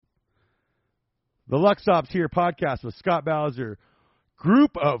The Luck Stops Here podcast with Scott Bowser.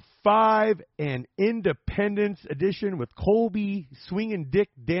 Group of 5 and Independence edition with Colby Swinging Dick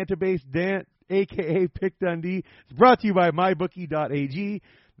Dantabase Dant, a.k.a. Pick Dundee. It's brought to you by MyBookie.ag.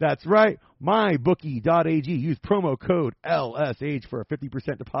 That's right, MyBookie.ag. Use promo code LSH for a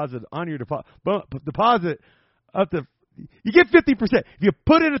 50% deposit on your deposit up to. You get 50%. If you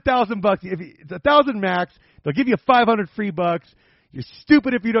put in $1,000, it's 1,000 max. They'll give you 500 free bucks. You're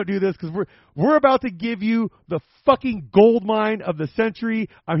stupid if you don't do this because we're about to give you the fucking gold mine of the century.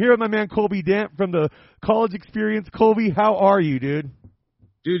 I'm here with my man Colby Dant from the College Experience. Colby, how are you, dude?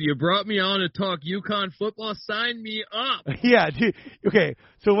 Dude, you brought me on to talk UConn football. Sign me up. Yeah, dude. Okay,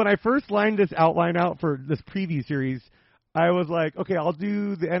 so when I first lined this outline out for this preview series, I was like, okay, I'll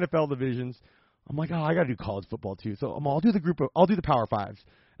do the NFL divisions. I'm like, oh, I got to do college football too. So I'll do the Power Fives.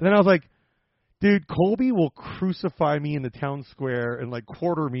 And then I was like, dude, Colby will crucify me in the town square and like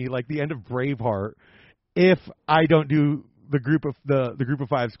quarter me like the end of Braveheart if I don't do the group of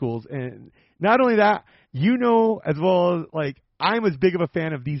 5 schools. And not only that, you know, as well as like I'm as big of a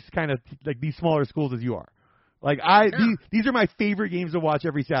fan of these kind of like these smaller schools as you are. Like these are my favorite games to watch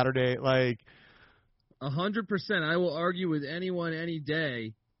every Saturday. Like 100%. I will argue with anyone any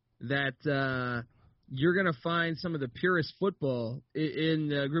day that you're going to find some of the purest football in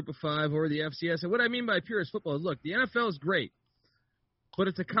the Group of 5 or the FCS. And what I mean by purest football is, look, the NFL is great, but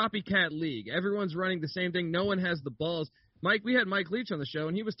it's a copycat league. Everyone's running the same thing. No one has the balls. We had Mike Leach on the show,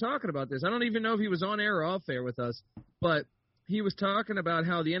 and he was talking about this. I don't even know if he was on air or off air with us, but he was talking about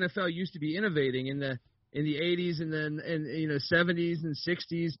how the NFL used to be innovating in the 80s and then 70s and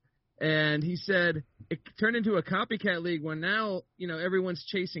 60s. And he said it turned into a copycat league when now, everyone's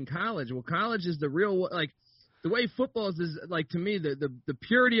chasing college. Well, college is the real, like, the way football is like, to me, the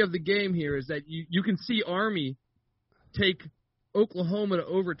purity of the game here is that you can see Army take Oklahoma to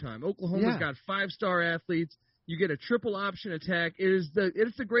overtime. Oklahoma's got 5-star athletes. You get a triple option attack. It's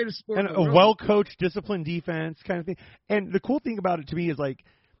the greatest sport and in the world. A well-coached, disciplined defense kind of thing. And the cool thing about it to me is, like,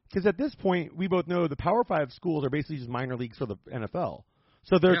 because at this point, we both know the Power 5 schools are basically just minor leagues for the NFL.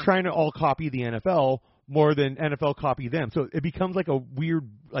 So they're trying to all copy the NFL more than NFL copy them. So it becomes like a weird,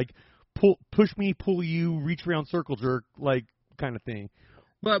 like, push me, pull you, reach around circle jerk, like, kind of thing.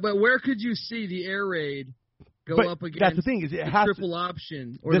 But where could you see the air raid go up against that's the thing, is it has triple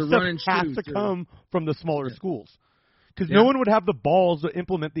option or the run and shoot? This has to come from the smaller schools. Because no one would have the balls to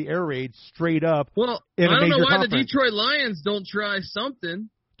implement the air raid straight up in a major conference. I don't know why the Detroit Lions don't try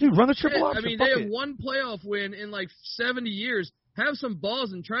something. Dude, run the triple option. I mean, they have one playoff win in like 70 years. Have some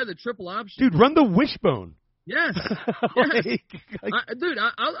balls and try the triple option. Dude, run the wishbone. Yes.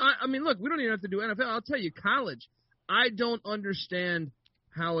 I mean, look, we don't even have to do NFL. I'll tell you, college. I don't understand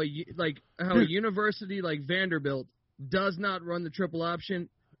how a university like Vanderbilt does not run the triple option.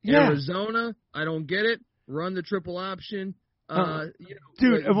 Yeah. Arizona, I don't get it. Run the triple option.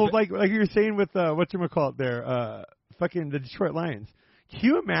 Dude, like you were saying with whatchamacallit there, fucking the Detroit Lions. Can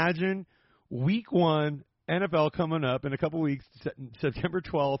you imagine week 1 NFL coming up in a couple weeks, September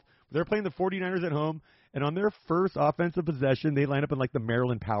 12th. They're playing the 49ers at home, and on their first offensive possession, they line up in like the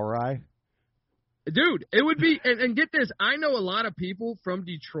Maryland Power Eye. Dude, it would be, and get this, I know a lot of people from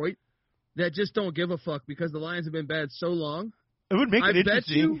Detroit that just don't give a fuck because the Lions have been bad so long. It would make it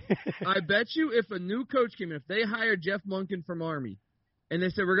interesting. I bet you if a new coach came in, if they hired Jeff Monken from Army, and they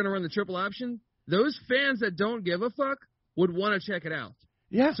said we're going to run the triple option, those fans that don't give a fuck would want to check it out.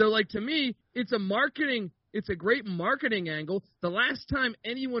 Yeah. So, like, to me, it's a great marketing angle. The last time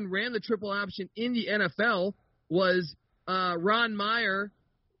anyone ran the triple option in the NFL was Ron Meyer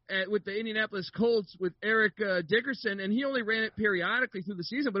with the Indianapolis Colts with Eric Dickerson, and he only ran it periodically through the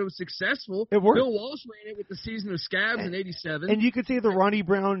season, but it was successful. It worked. Bill Walsh ran it with the season of Scabs in '87. And you could say the Ronnie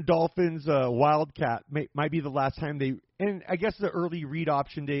Brown Dolphins Wildcat might be the last time they – and I guess the early read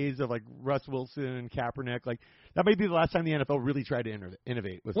option days of, like, Russ Wilson and Kaepernick, like, that might be the last time the NFL really tried to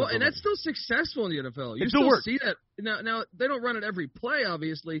innovate. Well, and that's still successful in the NFL. You still see that. Now, they don't run it every play,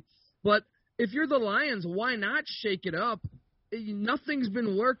 obviously, but if you're the Lions, why not shake it up? Nothing's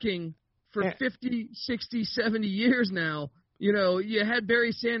been working for 50, 60, 70 years now. You had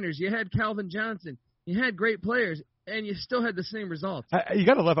Barry Sanders, you had Calvin Johnson, you had great players, and you still had the same results. You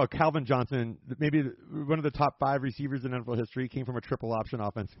got to love how Calvin Johnson, maybe one of the top 5 receivers in NFL history, came from a triple option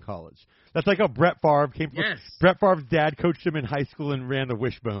offense in college. That's like how Brett Favre came from. Yes. Brett Favre's dad coached him in high school and ran the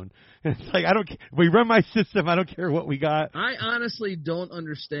wishbone. And it's like, we run my system. I don't care what we got. I honestly don't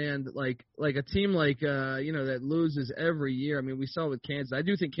understand like a team like that loses every year. I mean, we saw with Kansas. I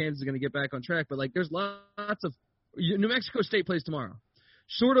do think Kansas is going to get back on track, but like there's lots of New Mexico State plays tomorrow.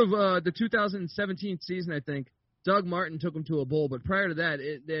 Short of the 2017 season, I think. Doug Martin took them to a bowl, but prior to that,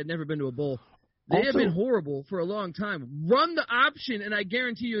 they had never been to a bowl. They have been horrible for a long time. Run the option, and I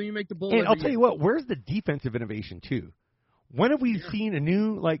guarantee you make the bowl. And I'll tell you what, where's the defensive innovation too? When have we seen a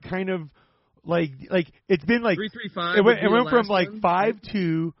new kind of it's been 3-3-5. It went from 5-2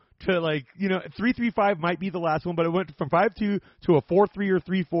 to 3-3-5 might be the last one, but it went from 5-2 to a 4-3 or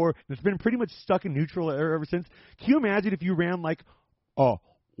 3-4, and it's been pretty much stuck in neutral ever since. Can you imagine if you ran a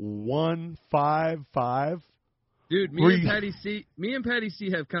 1-5-5? Dude, me and Patty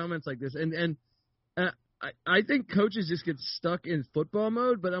C have comments like this, and I think coaches just get stuck in football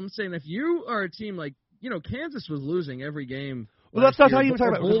mode. But I'm saying if you are a team Kansas was losing every game. Well, that's not how you talk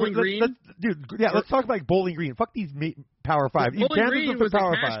about Bowling Green. Let's talk about Bowling Green. Fuck these Power 5. Bowling Green was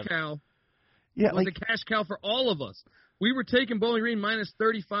Power a cash 5. cow. Yeah, it was a cash cow for all of us. We were taking Bowling Green minus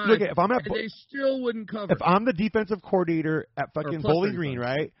 35, look, if I'm at and they still wouldn't cover. If I'm the defensive coordinator at fucking Bowling Green,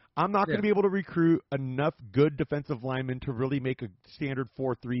 right, I'm not going to be able to recruit enough good defensive linemen to really make a standard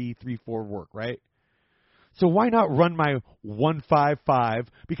 4-3, 3-4 work, right? So why not run my 1-5-5?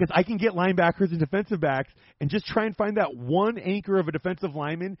 Because I can get linebackers and defensive backs and just try and find that one anchor of a defensive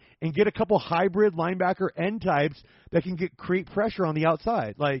lineman and get a couple hybrid linebacker end types that can create pressure on the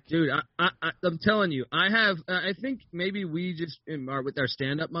outside. Dude, I'm telling you, I think maybe we just are with our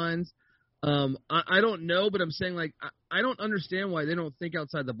stand-up minds. I don't know, but I'm saying I don't understand why they don't think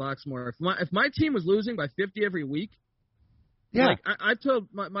outside the box more. If my team was losing by 50 every week. Yeah, I told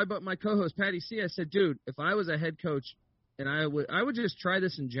my co-host Patty C. I said, dude, if I was a head coach, and I would just try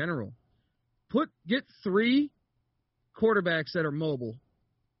this in general, get 3 quarterbacks that are mobile,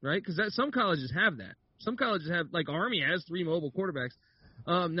 right? Because some colleges have that. Some colleges have Army has 3 mobile quarterbacks.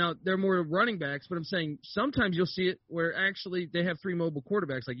 Now they're more running backs, but I'm saying sometimes you'll see it where actually they have 3 mobile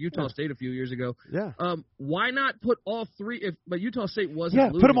quarterbacks, like Utah State a few years ago. Yeah. Why not put all 3? But Utah State wasn't. Yeah,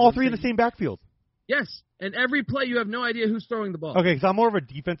 losing, put them all 3 in the same backfield. Yes, and every play you have no idea who's throwing the ball. Okay, because I'm more of a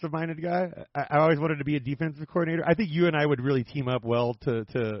defensive-minded guy. I always wanted to be a defensive coordinator. I think you and I would really team up well to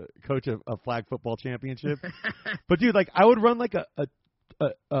coach a flag football championship. But, dude, I would run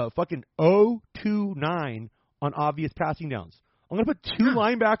a fucking 0-2-9 on obvious passing downs. I'm going to put 2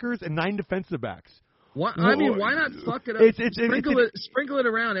 linebackers and 9 defensive backs. Why not fuck it up? Sprinkle it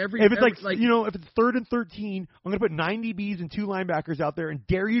around every. If it's if it's 3rd and 13, I'm going to put 9 DBs and 2 linebackers out there and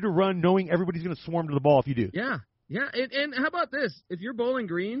dare you to run, knowing everybody's going to swarm to the ball if you do. Yeah. And how about this? If you're Bowling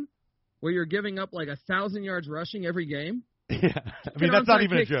Green, where you're giving up 1,000 yards rushing every game. Yeah, I mean that's not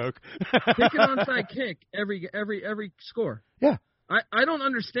even a joke. Take an onside kick every score. Yeah. I don't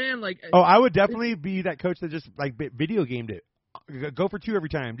understand I would definitely be that coach that just video gamed it. Go for 2 every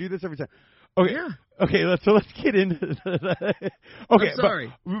time. Do this every time. Okay. Yeah. Okay. Let's get into. Okay. I'm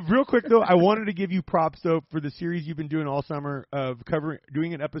sorry. But real quick though, I wanted to give you props though for the series you've been doing all summer of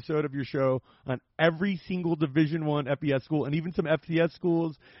doing an episode of your show on every single Division I FBS school and even some FCS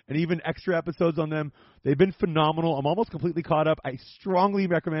schools and even extra episodes on them. They've been phenomenal. I'm almost completely caught up. I strongly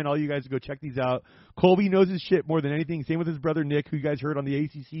recommend all you guys to go check these out. Colby knows his shit more than anything. Same with his brother Nick, who you guys heard on the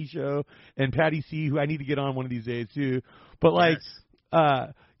ACC show, and Patty C, who I need to get on one of these days too. But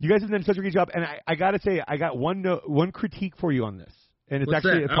you guys have done such a great job, and I got to say, I got one critique for you on this, and it's What's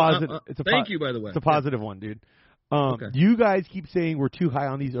actually that? a positive. Thank you, by the way. It's a positive one, dude. Okay. You guys keep saying we're too high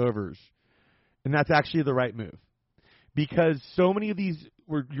on these overs, and that's actually the right move, because so many of these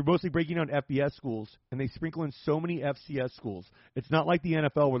you're mostly breaking down FBS schools, and they sprinkle in so many FCS schools. It's not like the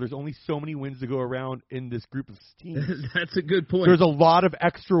NFL where there's only so many wins to go around in this group of teams. That's a good point. There's a lot of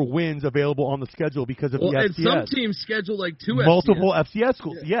extra wins available on the schedule because of the FCS. And some teams schedule 2 multiple FCS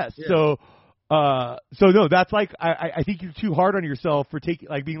schools. Yeah. Yes. Yeah. So no, that's I think you're too hard on yourself for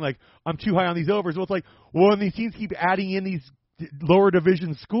being I'm too high on these overs. Well, it's when these teams keep adding in these lower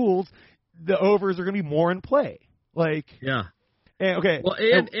division schools, the overs are going to be more in play. Yeah. Okay. Well,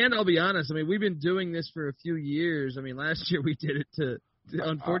 and I'll be honest. I mean, we've been doing this for a few years. I mean, last year we did it to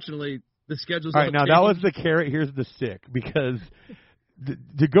unfortunately, the schedule's all right. Now, that was the carrot. Here's the stick. Because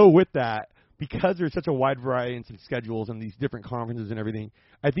to go with that, because there's such a wide variety in some schedules and these different conferences and everything,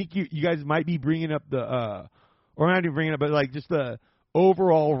 I think you guys might be bringing up or not even bringing up, but just the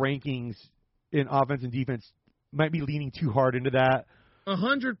overall rankings in offense and defense might be leaning too hard into that.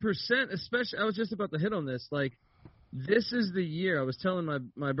 100%. Especially, I was just about to hit on this. This is the year. I was telling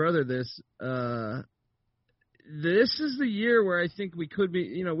my brother this. This is the year where I think we could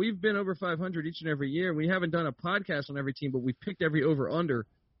be. We've been over 500 each and every year. We haven't done a podcast on every team, but we picked every over/under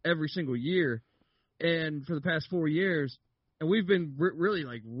every single year, and for the past 4 years, and we've been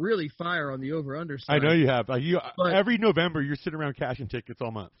really fire on the over/under side. I know you have. Every November, you're sitting around cashing tickets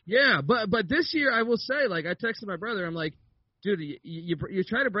all month. Yeah, but this year, I will say, I texted my brother. I'm like, dude, you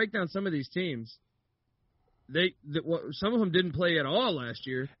try to break down some of these teams. some of them didn't play at all last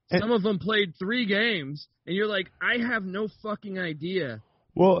year. Some of them played 3 games, and you're like, I have no fucking idea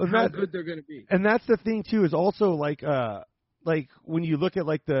how good they're going to be. And that's the thing too, is also like when you look at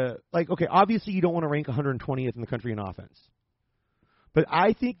okay, obviously you don't want to rank 120th in the country in offense. But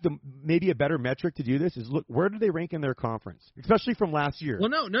I think maybe a better metric to do this is look, where do they rank in their conference, especially from last year? Well,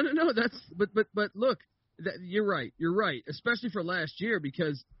 no. That's but look, you're right. You're right, especially for last year,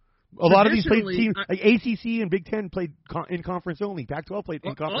 because a lot of these teams, like ACC and Big Ten, played in conference only. Pac-12 played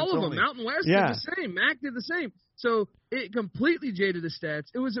in conference only. All of them. Mountain West did the same. MAC did the same. So it completely jaded the stats.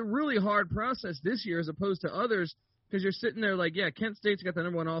 It was a really hard process this year as opposed to others, because you're sitting there like, Kent State's got the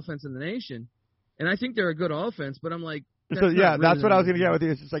number 1 offense in the nation, and I think they're a good offense, but I'm like, that's what I was going to get with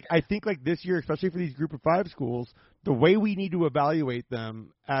you. It's just like, I think like this year, especially for these group of 5 schools, the way we need to evaluate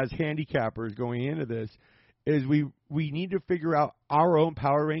them as handicappers going into this is we need to figure out our own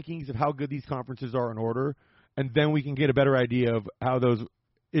power rankings of how good these conferences are in order, and then we can get a better idea of how those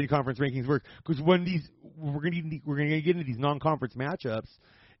in-conference rankings work. Because when we're going to get into these non-conference matchups,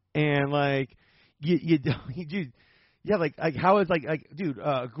 and like how is dude,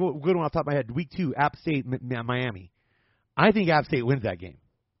 good one off the top of my head. Week 2, App State, Miami. I think App State wins that game.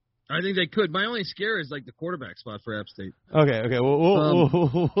 I think they could. My only scare is like the quarterback spot for App State. Okay.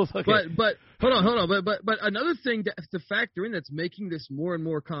 We'll okay. But hold on. But another thing to factor in that's making this more and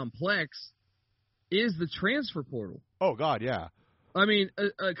more complex is the transfer portal. Oh God, yeah. I mean,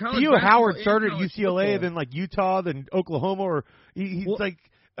 college Theo Howard started at UCLA, football. then like Utah, then Oklahoma, or he's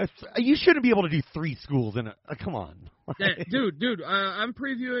you shouldn't be able to do 3 schools in it. Come on. Dude, I'm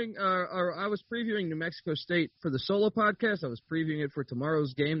previewing, or I was previewing New Mexico State for the solo podcast. I was previewing it for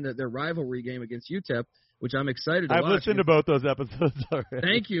tomorrow's game, their rivalry game against UTEP, which I'm excited to watch. I've listened to both those episodes already.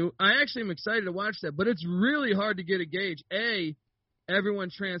 Thank you. I actually am excited to watch that, but it's really hard to get a gauge. Everyone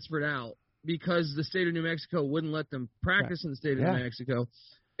transferred out because the state of New Mexico wouldn't let them practice in the state of New Mexico.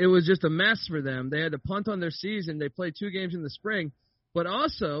 It was just a mess for them. They had to punt on their season. They played 2 games in the spring. But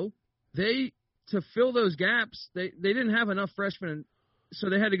also, to fill those gaps, they didn't have enough freshmen, so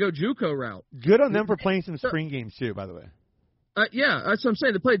they had to go JUCO route. Good on them for playing some spring games too, by the way. Yeah, that's what I'm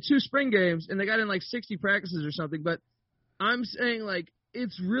saying. They played 2 spring games, and they got in like 60 practices or something. But I'm saying, like,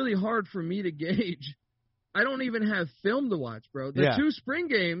 it's really hard for me to gauge. I don't even have film to watch, bro. The 2 spring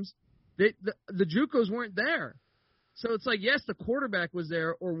games, the JUCOs weren't there. So it's like, yes, the quarterback was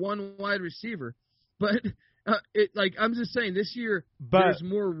there or 1 wide receiver, but I'm just saying, this year there's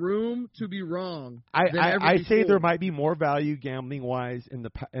more room to be wrong. I say there might be more value gambling wise in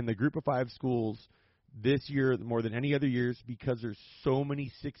the group of 5 schools this year more than any other years, because there's so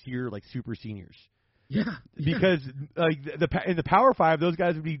many 6-year like super seniors. Yeah. Because like in the Power 5, those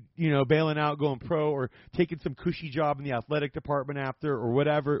guys would be bailing out, going pro, or taking some cushy job in the athletic department after, or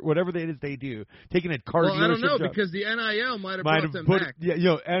whatever it is they do, taking a car dealership I don't know, job. because the NIL might have brought them back.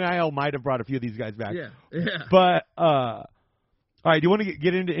 Yeah, NIL might have brought a few of these guys back. Yeah. But all right, do you want to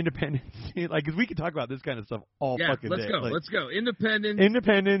get into independence? Like, because we can talk about this kind of stuff all fucking day. Let's go.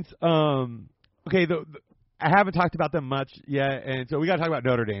 Independence. Okay, I haven't talked about them much yet, and so we got to talk about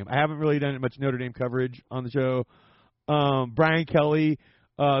Notre Dame. I haven't really done much Notre Dame coverage on the show. Brian Kelly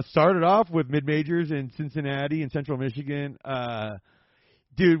started off with mid-majors in Cincinnati and Central Michigan.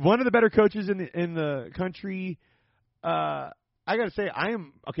 Dude, one of the better coaches in the country. I got to say,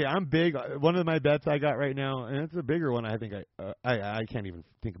 I'm big. One of my bets I got right now, and it's a bigger one. I think I can't even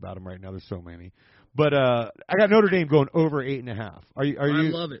think about them right now. There's so many. But I got Notre Dame going over 8.5. Are you? I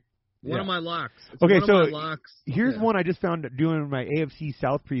love it. One of my locks. Here's one I just found doing my AFC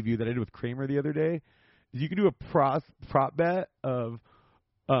South preview that I did with Kramer the other day. Is you can do a prop bet of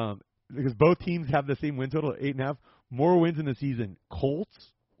because both teams have the same win total, 8.5. More wins in the season,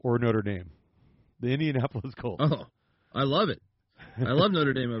 Colts or Notre Dame? The Indianapolis Colts. Oh, I love it. I love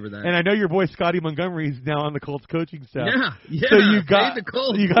Notre Dame over that. And I know your boy Scotty Montgomery's now on the Colts coaching staff. Yeah. So you got the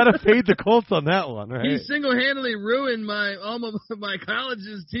Colts. You got to fade the Colts on that one, right? He single-handedly ruined my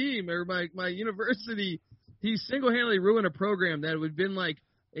college's team, or my university. He single-handedly ruined a program that would have been like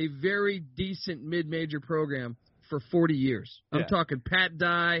a very decent mid-major program for 40 years. I'm talking Pat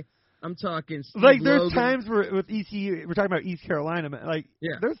Dye. I'm talking Steve like there's Logan. times where with ECU, we're talking about East Carolina. Like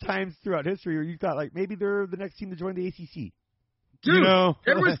there's times throughout history where you thought like maybe they're the next team to join the ACC. Dude,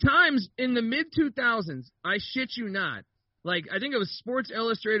 there was times in the mid-2000s, I shit you not, like I think it was Sports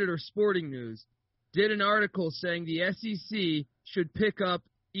Illustrated or Sporting News, did an article saying the SEC should pick up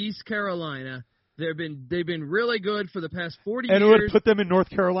East Carolina. They've been really good for the past 40 years. And it would put them in North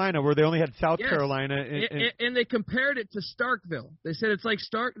Carolina, where they only had South Carolina. And they compared it to Starkville. They said it's like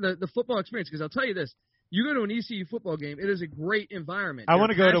the football experience, because I'll tell you this. You go to an ECU football game, it is a great environment. I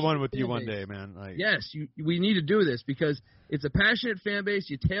want to go to passionate one with you fan one base. day, man. Like, yes, we need to do this because it's a passionate fan base.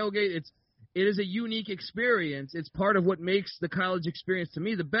 You tailgate. It is a unique experience. It's part of what makes the college experience, to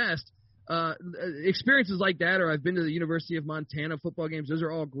me, the best. Experiences like that, or I've been to the University of Montana football games. Those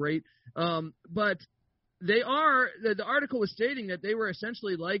are all great. But they are, the article was stating that they were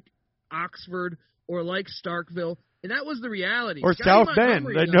essentially like Oxford or like Starkville. And that was the reality. Or Scotty South Bend,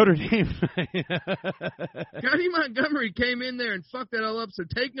 Montgomery, Notre Dame. Scotty Montgomery came in there and fucked that all up. So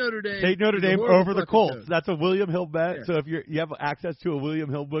take Notre Dame. Take Notre Dame over the Colts. Coach. That's a William Hill bet. Yeah. So if you have access to a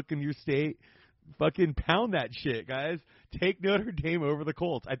William Hill book in your state, fucking pound that shit, guys. Take Notre Dame over the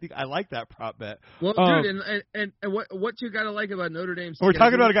Colts. I like that prop bet. Well, dude, and what you got to like about Notre Dame's we're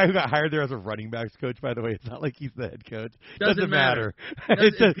talking about a guy who got hired there as a running backs coach, by the way. It's not like he's the head coach. Doesn't matter. You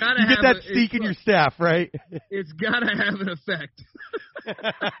get that steak in your staff, right? It's got to have an effect.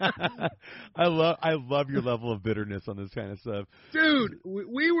 I love your level of bitterness on this kind of stuff. Dude,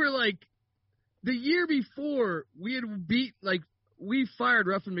 we were like, the year before, we fired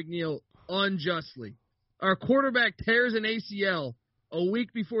Ruffin McNeil unjustly. Our quarterback tears an ACL a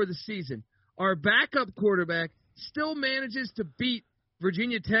week before the season. Our backup quarterback still manages to beat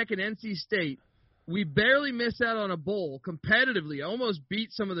Virginia Tech and NC State. We barely miss out on a bowl competitively. Almost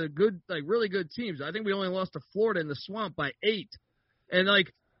beat some of the good, really good teams. I think we only lost to Florida in the Swamp by 8.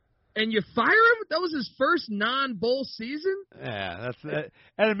 And you fire him? That was his first non-bowl season? Yeah, that's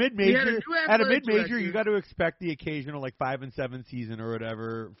at a mid-major. At a mid-major, you got to expect the occasional 5-7 season or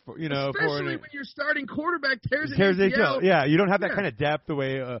whatever. Especially when your starting quarterback tears an ACL. Yeah, you don't have that kind of depth the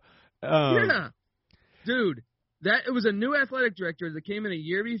way. Yeah, dude, it was a new athletic director that came in a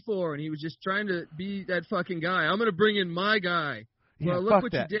year before, and he was just trying to be that fucking guy. I'm going to bring in my guy. Yeah, well, look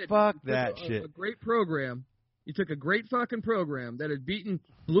what you did. Fuck that shit. A great program. You took a great fucking program that had beaten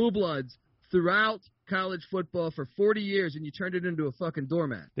blue bloods throughout college football for 40 years, and you turned it into a fucking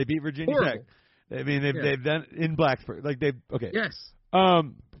doormat. They beat Virginia Tech. I mean, they've done in Blacksburg. Okay. Yes.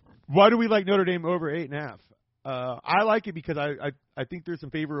 Why do we like Notre Dame over 8.5? I like it because I think there's some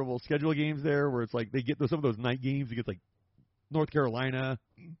favorable schedule games there where it's they get some of those night games against North Carolina.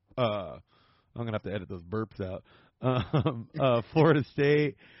 I'm gonna have to edit those burps out. Florida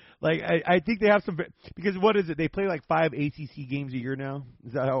State. I think they have some – because what is it? They play 5 ACC games a year now?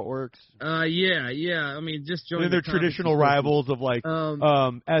 Is that how it works? Yeah. I mean, just join they're traditional rivals of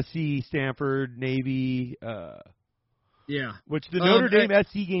SC, Stanford, Navy. Yeah. Which the Notre Dame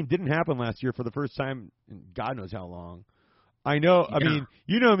SC game didn't happen last year for the first time in God knows how long. I know. I mean,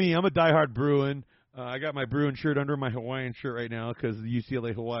 you know me. I'm a diehard Bruin. I got my Bruin shirt under my Hawaiian shirt right now because of the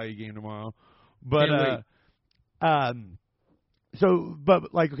UCLA-Hawaii game tomorrow. But So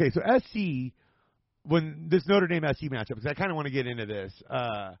SC, when this Notre Dame SC matchup, because I kind of want to get into this,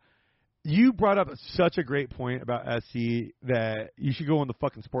 you brought up such a great point about SC that you should go in the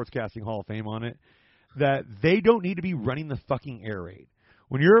fucking Sportscasting Hall of Fame on it, that they don't need to be running the fucking air raid.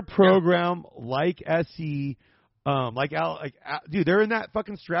 When you're a program like SC, dude, they're in that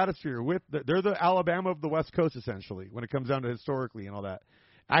fucking stratosphere they're the Alabama of the West Coast essentially when it comes down to historically and all that.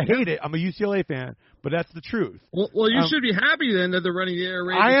 I hate it. I'm a UCLA fan, but that's the truth. Well, you should be happy then that they're running the air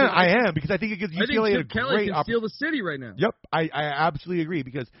raid. I am because I think it gives UCLA a Kelly can steal the city right now. Yep, I absolutely agree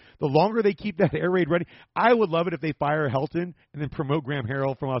because the longer they keep that air raid running, I would love it if they fire Helton and then promote Graham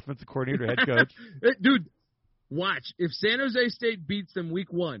Harrell from offensive coordinator to head coach. Dude, watch if San Jose State beats them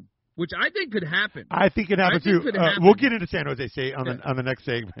week 1. Which I think could happen. I think it happen too. We'll get into San Jose State on the next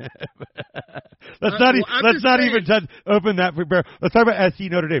segment. Let's not even open that for bear. Let's talk about SC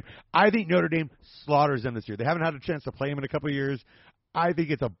Notre Dame. I think Notre Dame slaughters them this year. They haven't had a chance to play them in a couple of years. I think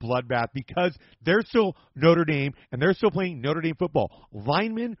it's a bloodbath because they're still Notre Dame and they're still playing Notre Dame football.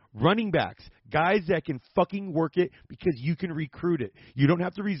 Linemen, running backs, guys that can fucking work it because you can recruit it. You don't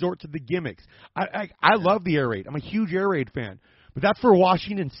have to resort to the gimmicks. I love the air raid. I'm a huge air raid fan. But that's for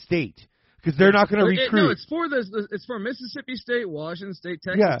Washington State because they're not going to recruit. No, it's for Mississippi State, Washington State,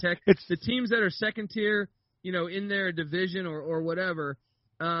 Texas Tech. It's the teams that are second tier, in their division or whatever.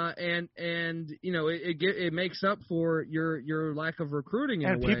 It makes up for your lack of recruiting.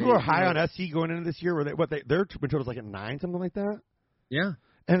 And people are high on SC going into this year. Their win total is 9, something like that. Yeah.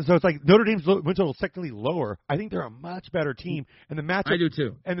 And so it's Notre Dame's win total is technically lower. I think they're a much better team. And the matchup, I do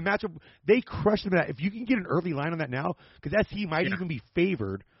too. And the matchup, they crushed them. If you can get an early line on that now, because SC might even be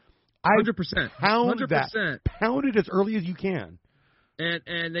favored. 100%. Pound it as early as you can.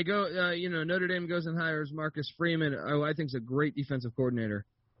 And they go, Notre Dame goes and hires Marcus Freeman. I think is a great defensive coordinator.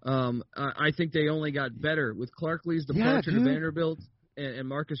 I think they only got better with Clark Lee's departure to Vanderbilt and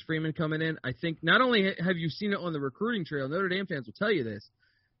Marcus Freeman coming in. I think not only have you seen it on the recruiting trail, Notre Dame fans will tell you this.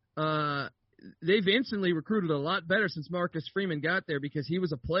 they've instantly recruited a lot better since Marcus Freeman got there because he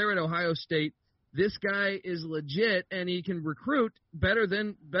was a player at Ohio State. This guy is legit, and he can recruit better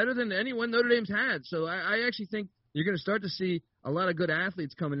than anyone Notre Dame's had. So I actually think you're going to start to see a lot of good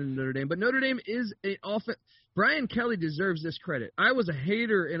athletes coming into Notre Dame. But Notre Dame is Brian Kelly deserves this credit. I was a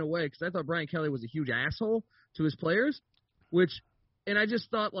hater in a way because I thought Brian Kelly was a huge asshole to his players, and I just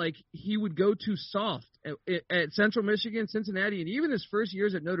thought like he would go too soft at Central Michigan, Cincinnati, and even his first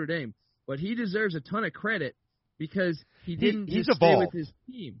years at Notre Dame. But he deserves a ton of credit because he didn't just stay with his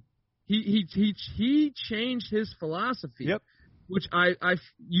team. He changed his philosophy. Yep. Which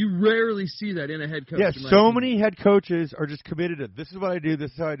you rarely see that in a head coach. Yeah, so many head coaches are just committed to this is what I do,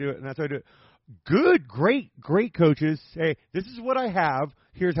 this is how I do it, and that's how I do it. Good, great coaches say, this is what I have,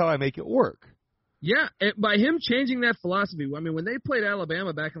 here's how I make it work. Yeah, by him changing that philosophy, I mean, when they played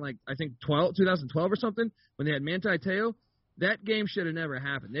Alabama back in, 2012 or something, when they had Manti Te'o, that game should have never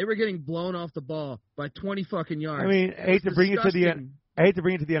happened. They were getting blown off the ball by 20 fucking yards. I mean, I hate to bring it to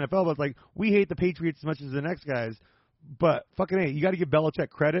the NFL, but it's like, we hate the Patriots as much as the next guys. But fucking hey, you got to give Belichick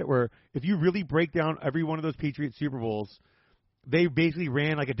credit where if you really break down every one of those Patriots Super Bowls, they basically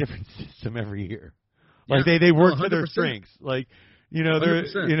ran like a different system every year. Like they worked to their strengths. Like, they're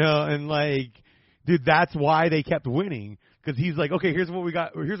 100%. And like, dude, that's why they kept winning because he's like, okay, here's what we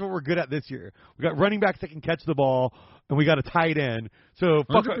got. Here's what we're good at this year. We got running backs that can catch the ball, and we got a tight end. So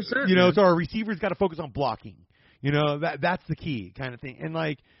so our receivers got to focus on blocking. That's the key kind of thing.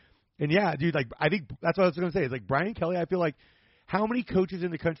 And yeah, dude, like I think that's what I was going to say. Is like Brian Kelly. I feel like how many coaches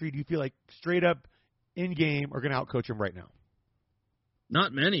in the country do you feel like straight up in game are going to outcoach him right now?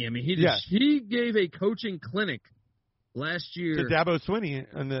 Not many. I mean, he gave a coaching clinic last year to Dabo Swinney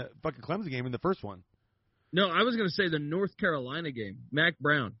in the fucking Clemson game in the first one. No, I was going to say the North Carolina game. Mac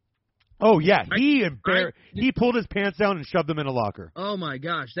Brown. Oh yeah, he pulled his pants down and shoved them in a locker. Oh my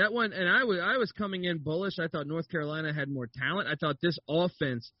gosh, that one. And I was coming in bullish. I thought North Carolina had more talent. I thought this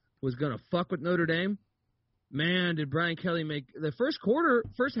offense was going to fuck with Notre Dame. Man, did Brian Kelly make the first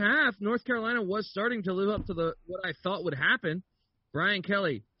half, North Carolina was starting to live up to what I thought would happen. Brian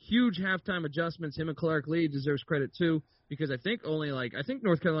Kelly, huge halftime adjustments. Him and Clark Lee deserves credit too because I think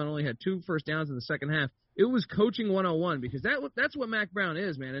North Carolina only had 2 first downs in the second half. It was coaching 101 because that's what Mac Brown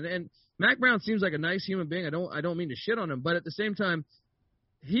is, man. And Mac Brown seems like a nice human being. I don't mean to shit on him, but at the same time,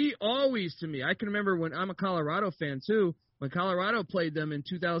 he always to me. I can remember when I'm a Colorado fan too. When Colorado played them in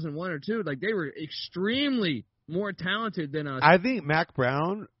 2001 or 2, like they were extremely more talented than us. I think Mac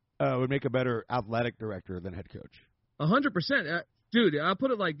Brown would make a better athletic director than head coach. 100%. Dude, I'll put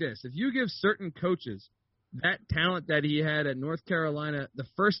it like this. If you give certain coaches that talent that he had at North Carolina the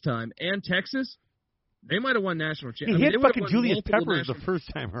first time and Texas, they might have won national championships. He had fucking Julius Peppers the first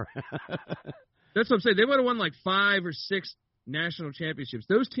time around. That's what I'm saying. They would have won like 5 or 6 national championships.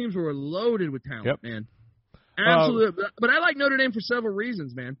 Those teams were loaded with talent, man. Absolutely. But I like Notre Dame for several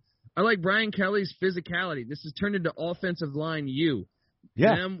reasons, man. I like Brian Kelly's physicality. This has turned into offensive line U.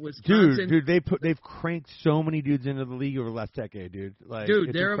 Yeah, them, Wisconsin. dude, they've cranked so many dudes into the league over the last decade, dude. Like,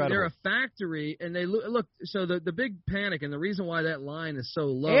 dude, they're a factory, and they look. So the big panic and the reason why that line is so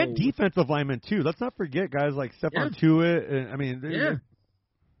low, and defensive linemen too. Let's not forget guys like Stephon Tuitt. And I mean,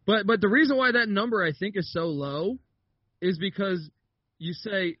 but the reason why that number I think is so low is because you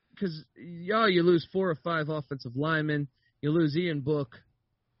lose 4 or 5 offensive linemen, you lose Ian Book,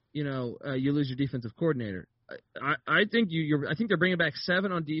 you lose your defensive coordinator. I think they're bringing back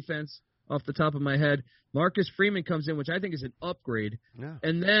 7 on defense off the top of my head. Marcus Freeman comes in, which I think is an upgrade. Yeah.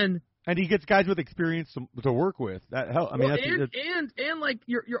 And he gets guys with experience to work with. That helps. I mean, and like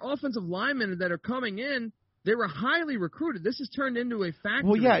your offensive linemen that are coming in, they were highly recruited. This has turned into a factory.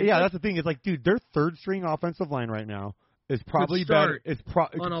 Well, yeah. That's the thing. It's like, dude, their 3rd string offensive line right now is probably better. It's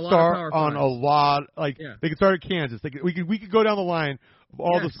on a lot. Like they could start at Kansas. We could go down the line of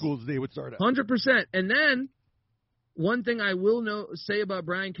all the schools they would start at. 100%. And then one thing I will say about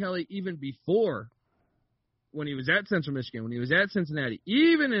Brian Kelly, even before when he was at Central Michigan, when he was at Cincinnati,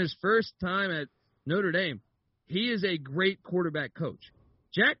 even his first time at Notre Dame, he is a great quarterback coach.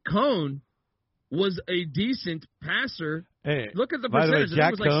 Jack Cohn was a decent passer. Hey, look at the percentage.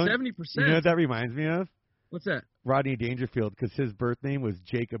 It was like 70%. You know what that reminds me of? What's that? Rodney Dangerfield, because his birth name was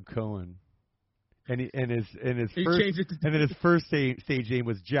Jacob Cohen, and his first stage name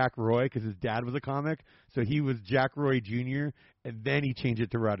was Jack Roy because his dad was a comic, so he was Jack Roy Jr. and then he changed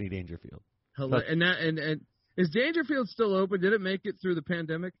it to Rodney Dangerfield. And is Dangerfield still open? Did it make it through the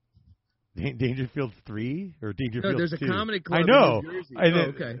pandemic? Dangerfield 3 or Dangerfield 2? No, there's a comedy club I know. in New Jersey.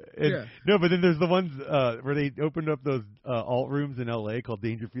 Okay. Yeah. No, but then there's the ones where they opened up those alt rooms in L.A. called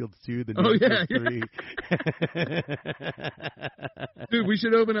Dangerfield 2, the Dangerfield 3. Dude, we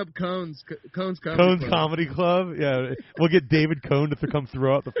should open up Cone's Comedy Club. Yeah, we'll get David Cone to come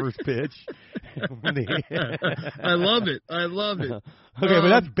throw out the first pitch. I love it. Okay, but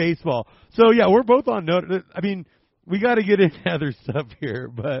that's baseball. So, yeah, we're both on note. I mean, we got to get into other stuff here,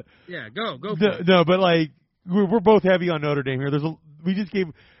 but yeah, go. No, but like we're both heavy on Notre Dame here.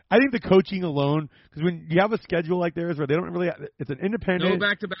 I think the coaching alone, because when you have a schedule like theirs where they don't really, it's an independent. No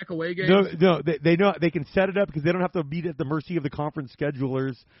back-to-back away games. No, they know they can set it up because they don't have to be at the mercy of the conference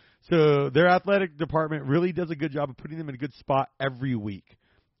schedulers. So their athletic department really does a good job of putting them in a good spot every week.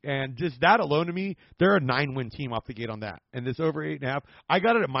 And just that alone to me, they're a 9-win team off the gate on that. And this over 8.5, I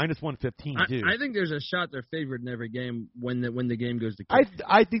got it at -115 too. I think there's a shot they're favored in every game when the game goes to kick.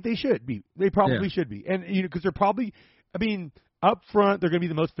 I think they should be. They probably should be. And because they're probably, up front they're going to be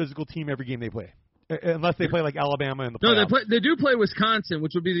the most physical team every game they play, unless they play like Alabama in the playoffs. No, they do play Wisconsin,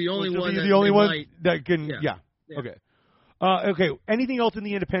 which would be the only one. That can. Yeah. Okay. Okay. Anything else in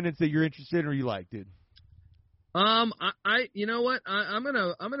the independents that you're interested in or you like, dude? You know what? I'm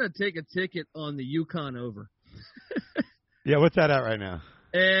gonna take a ticket on the UConn over. Yeah, what's that at right now?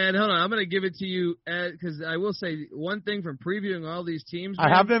 And hold on, I'm gonna give it to you because I will say one thing from previewing all these teams.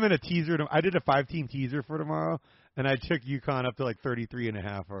 I have them in a teaser. I did a 5-team teaser for tomorrow, and I took UConn up to like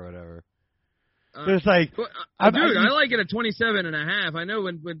 33.5 or whatever. So it's like, I like it at 27.5. I know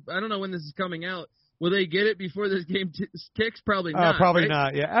when I don't know when this is coming out. Will they get it before this game kicks? Probably not. Probably right?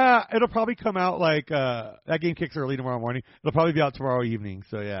 not. Yeah, it'll probably come out like that game kicks early tomorrow morning. It'll probably be out tomorrow evening.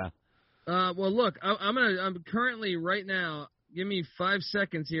 So yeah. Well, look, I'm currently right now. Give me 5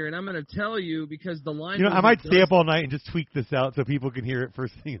 seconds here, and I'm gonna tell you because the line. I might stay up all night and just tweak this out so people can hear it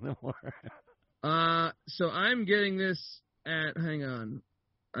first thing in the morning. So I'm getting this at. Hang on.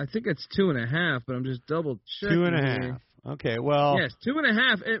 I think it's 2.5, but I'm just double checking. 2.5. Here. Okay. Well. Yes,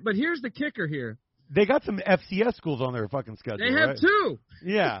 2.5. But here's the kicker here. They got some FCS schools on their fucking schedule. They have right? 2.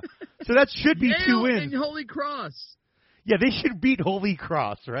 Yeah. So that should be 2 wins. And Holy Cross. Yeah, they should beat Holy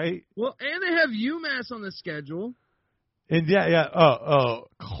Cross, right? Well, and they have UMass on the schedule. And yeah. Oh,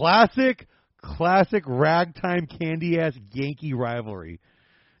 classic ragtime candy ass Yankee rivalry.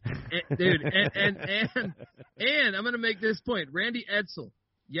 Dude, and I'm going to make this point. Randy Edsall.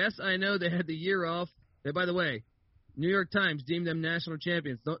 Yes, I know they had the year off. And by the way, New York Times deemed them national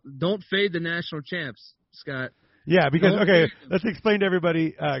champions. Don't fade the national champs, Scott. Yeah, because, let's explain to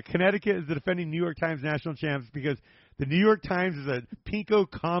everybody. Connecticut is the defending New York Times national champs because the New York Times is a pinko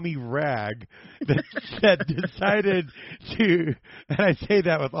commie rag that decided to, and I say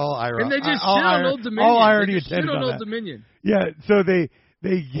that with all irony. And they just shit on Old Dominion. All irony shit on Old Dominion. Yeah, so they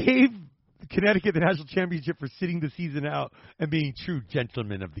gave Connecticut the national championship for sitting the season out and being true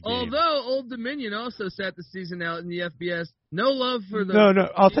gentlemen of the game. Although Old Dominion also sat the season out in the FBS. No love for the... No.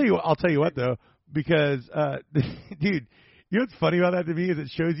 I'll tell you what, though, because, dude, you know what's funny about that to me is it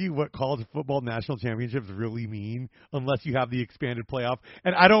shows you what college football national championships really mean unless you have the expanded playoff.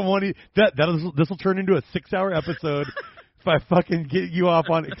 And I don't want to... This will turn into a 6-hour episode if I fucking get you off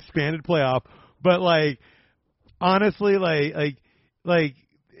on expanded playoff. But, like, honestly, like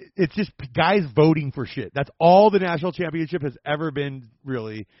it's just guys voting for shit. That's all the national championship has ever been,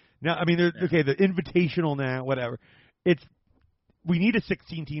 really. Now, I mean, the invitational now, whatever. We need a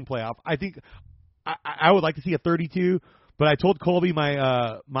 16-team playoff. I think I would like to see a 32, but I told Colby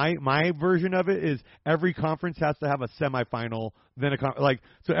my version of it is every conference has to have a semifinal, then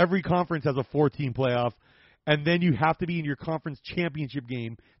so every conference has a 4-team playoff. And then you have to be in your conference championship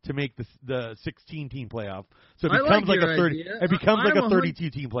game to make the 16-team playoff. So it becomes like a 30. Idea. It becomes like a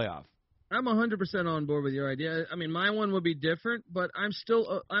 32-team playoff. I'm 100% on board with your idea. I mean, my one would be different, but I'm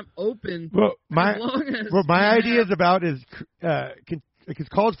still I'm open. Well, my idea is about is because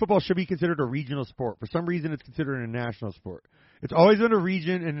college football should be considered a regional sport. For some reason, it's considered a national sport. It's always been a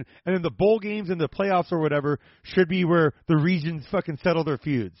region, and then the bowl games and the playoffs or whatever should be where the regions fucking settle their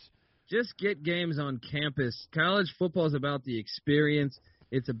feuds. Just get games on campus. College football is about the experience.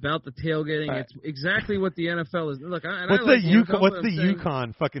 It's about the tailgating. It's exactly what the NFL is. Look, what's the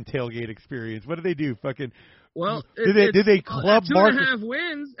UConn fucking tailgate experience? What do they do? Fucking. Well, do they club 2.5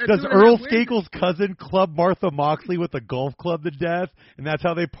 wins? Does Earl Skakel's cousin club Martha Moxley with a golf club to death, and that's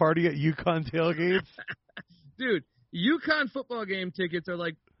how they party at UConn tailgates? Dude, UConn football game tickets are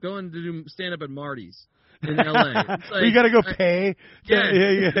like going to do stand up at Marty's. In LA. Like, you got to go pay. Yeah.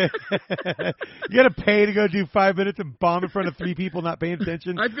 You got to pay to go do 5 minutes and bomb in front of 3 people not paying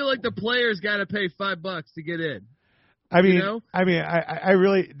attention. I feel like the players got to pay $5 to get in. I mean, you know? I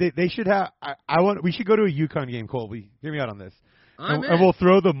really they should have. We should go to a UConn game, Colby. Hear me out on this. And we'll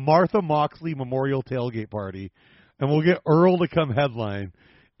throw the Martha Moxley Memorial Tailgate Party, and we'll get Earl to come headline,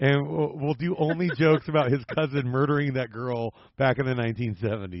 and we'll do only jokes about his cousin murdering that girl back in the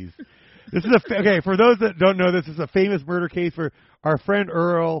 1970s. This is okay, for those that don't know, this is a famous murder case where our friend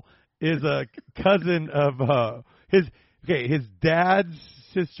Earl is a cousin of his dad's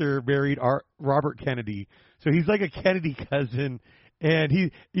sister married Robert Kennedy. So he's like a Kennedy cousin. And you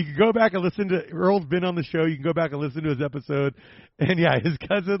can go back and listen to, Earl's been on the show, you can go back and listen to his episode. And yeah, his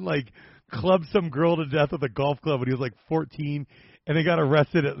cousin like clubbed some girl to death with a golf club when he was like 14, and they got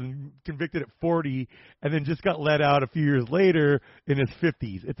arrested and convicted at 40, and then just got let out a few years later in his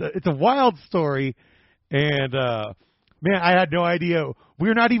 50s. It's a wild story, and man, I had no idea.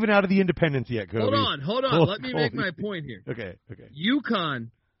 We're not even out of the independence yet, Cody. Hold on. Let me make my point here. Okay.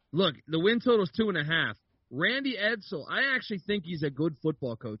 UConn, look, the win total is 2.5. Randy Edsall, I actually think he's a good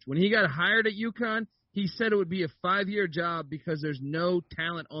football coach. When he got hired at UConn, he said it would be a 5-year job because there's no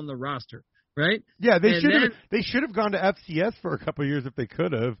talent on the roster, right? Yeah, they should have gone to FCS for a couple of years if they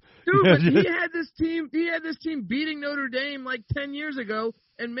could have. Dude, but he had this team beating Notre Dame like 10 years ago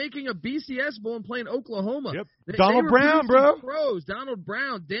and making a BCS bowl and playing Oklahoma. Yep. Donald Brown, bro. Pros, Donald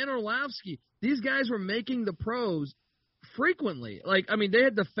Brown, Dan Orlovsky. These guys were making the pros frequently. Like, I mean, they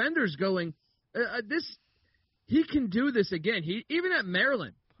had defenders going, he can do this again. Even at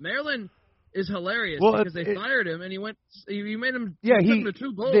Maryland. Maryland is hilarious because they fired him and he made him put him to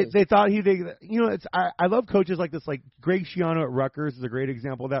 2 goals. They thought I love coaches like this, like Greg Schiano at Rutgers is a great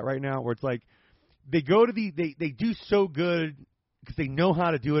example of that right now, where it's like they go to they do so good because they know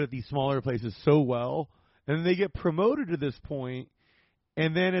how to do it at these smaller places so well, and then they get promoted to this point,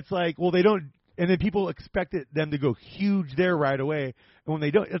 and then it's like, well, they don't, and then people expect them to go huge there right away, and when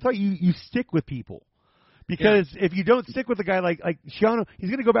they don't, it's like you stick with people. Because if you don't stick with a guy like Schiano, he's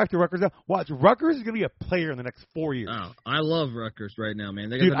going to go back to Rutgers now. Watch, Rutgers is going to be a player in the next 4 years. Oh, I love Rutgers right now, man.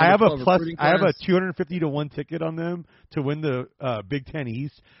 Dude, I have a 250 to 1 ticket on them to win the Big Ten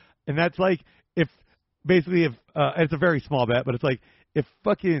East, and that's like if it's a very small bet, but it's like if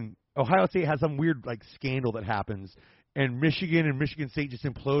fucking Ohio State has some weird like scandal that happens, and Michigan and Michigan State just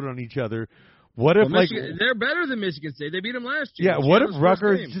implode on each other. What if they're better than Michigan State? They beat them last year. Yeah, what if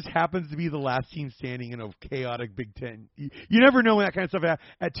Rutgers just happens to be the last team standing in a chaotic Big Ten? You never know when that kind of stuff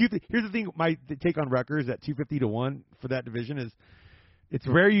happens. Here's the thing: my take on Rutgers at 250 to 1 for that division is it's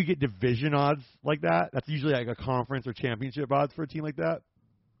rare you get division odds like that. That's usually like a conference or championship odds for a team like that.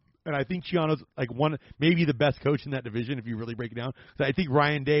 And I think Schiano's like maybe the best coach in that division if you really break it down. So I think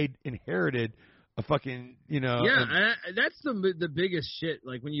Ryan Day inherited a fucking, that's the biggest shit.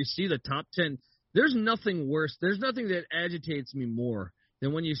 Like when you see the top 10, there's nothing worse. There's nothing that agitates me more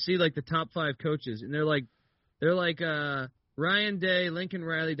than when you see like the top 5 coaches and they're like Ryan Day, Lincoln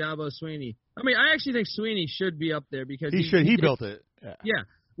Riley, Dabo Swinney. I mean, I actually think Swinney should be up there because he built it. Yeah.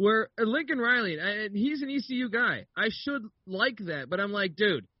 Where Lincoln Riley, he's an ECU guy. I should like that, but I'm like,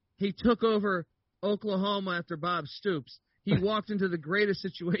 dude, he took over Oklahoma after Bob Stoops. He walked into the greatest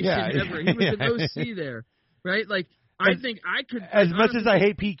situation ever. He was an OC there, right? Like, I think I could. As much as I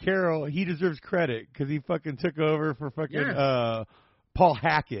hate Pete Carroll, he deserves credit because he fucking took over for fucking Paul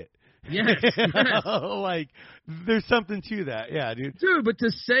Hackett. Yes. Like, there's something to that. Yeah, dude. Dude, but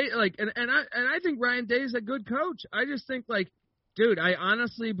to say, like, and I think Ryan Day is a good coach. I just think, like, dude, I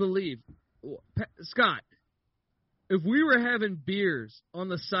honestly believe, Scott, if we were having beers on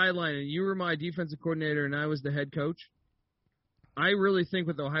the sideline and you were my defensive coordinator and I was the head coach, I really think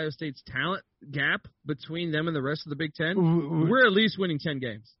with Ohio State's talent gap between them and the rest of the Big Ten, we're at least winning 10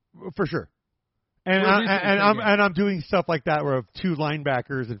 games. For sure. And I'm doing stuff like that where I have 2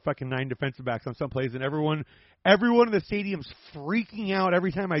 linebackers and fucking 9 defensive backs on some plays, and everyone in the stadium's freaking out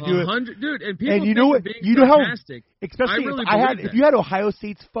every time I do it. Dude, and people you know what? You know how, especially if you had Ohio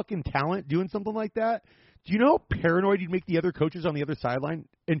State's fucking talent doing something like that. Do you know how paranoid you'd make the other coaches on the other sideline?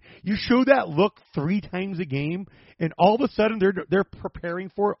 And you show that look 3 times a game, and all of a sudden they're preparing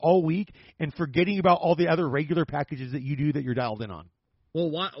for it all week and forgetting about all the other regular packages that you do that you're dialed in on.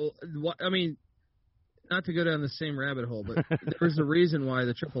 Well, why I mean, not to go down the same rabbit hole, but there's a reason why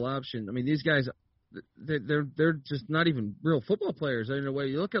the triple option. I mean, these guys, they're just not even real football players in a way.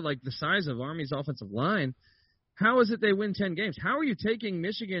 You look at like the size of Army's offensive line. How is it they win 10 games? How are you taking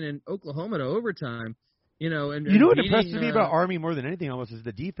Michigan and Oklahoma to overtime? And what impresses me about Army more than anything almost is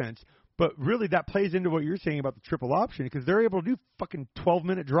the defense. But really, that plays into what you're saying about the triple option because they're able to do fucking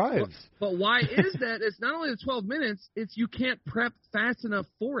 12-minute drives. But why is that? It's not only the 12 minutes; it's you can't prep fast enough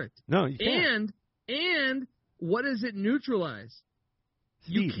for it. No, you can't. And what does it neutralize?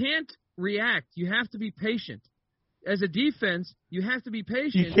 Steve. You can't react. You have to be patient. as a defense, you have to be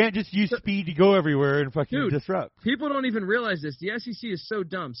patient. You can't just use speed to go everywhere and fucking disrupt. People don't even realize this. The SEC is so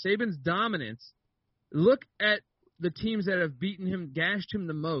dumb. Saban's dominance. Look at the teams that have beaten him, gashed him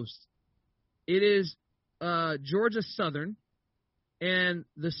the most. It is Georgia Southern and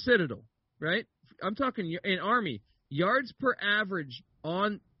the Citadel, right? I'm talking in Army. Yards per average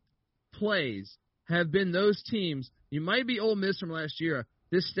on plays have been those teams. You might be Ole Miss from last year.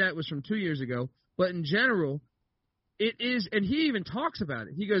 This stat was from 2 years ago. But in general, it is, and he even talks about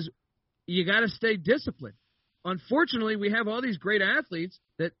it. He goes, you got to stay disciplined. Unfortunately, we have all these great athletes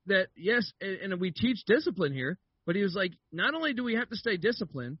that yes, and we teach discipline here, but he was like, not only do we have to stay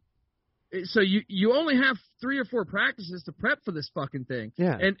disciplined, so you only have 3 or 4 practices to prep for this fucking thing.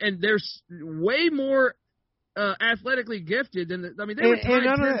 Yeah. And there's way more athletically gifted than they were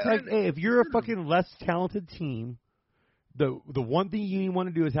tied if you're a fucking less talented team, the one thing you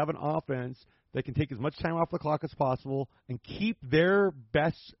want to do is have an offense that can take as much time off the clock as possible and keep their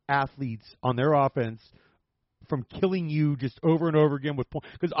best athletes on their offense from killing you just over and over again with points.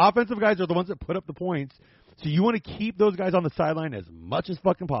 Because offensive guys are the ones that put up the points. So you want to keep those guys on the sideline as much as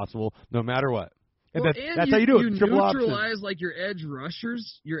fucking possible, no matter what. And that's how you do it. You neutralize like your edge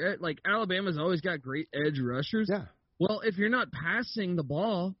rushers. Like Alabama's always got great edge rushers. Yeah. Well, if you're not passing the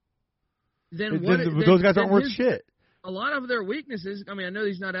ball, then those guys aren't worth shit. A lot of their weaknesses. I mean, I know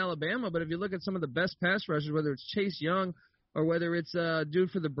he's not Alabama, but if you look at some of the best pass rushers, whether it's Chase Young or whether it's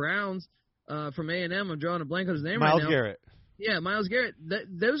dude for the Browns from A&M, I'm drawing a blank on his name right now. Miles Garrett. Yeah, Miles Garrett.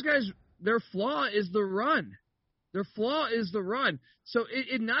 Those guys, their flaw is the run. Their flaw is the run. So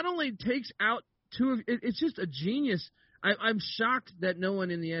it not only takes out it's just a genius. I'm shocked that no one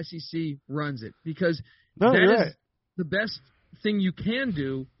in the SEC runs it because that is the best thing you can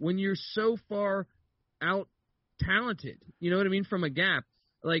do when you're so far out talented. You know what I mean? From a gap.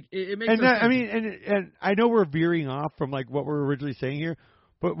 Like it makes sense. And I know we're veering off from like what we're originally saying here,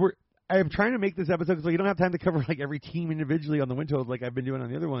 but I'm trying to make this episode so you don't have time to cover like every team individually on the win totals like I've been doing on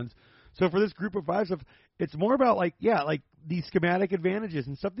the other ones. So for this group of 5 stuff, it's more about like these schematic advantages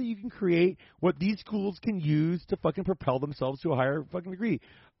and stuff that you can create, what these schools can use to fucking propel themselves to a higher fucking degree.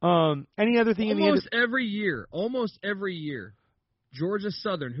 Any other thing almost every year, Georgia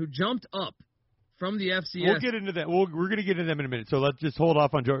Southern, who jumped up from the FCS. We'll get into that. We're going to get into them in a minute. So let's just hold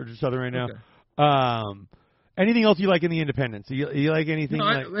off on Georgia Southern right now. Okay. Anything else you like in the independents? You like anything? No,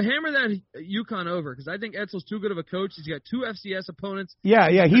 hammer that UConn over because I think Etzel's too good of a coach. He's got 2 FCS opponents. Yeah,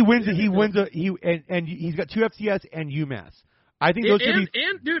 he wins it. And he's got 2 FCS and UMass. I think those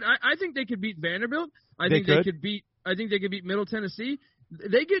dude, I think they could beat Vanderbilt. I think they could beat Middle Tennessee.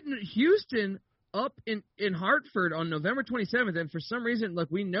 They get Houston up in Hartford on November 27th, and for some reason, look,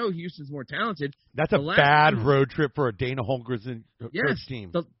 we know Houston's more talented. That's a bad road trip for a Dana Holmgren coach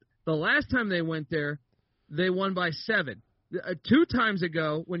team. The last time they went there, they won by 7. 2 times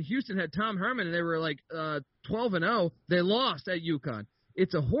ago, when Houston had Tom Herman and they were like 12-0, they lost at UConn.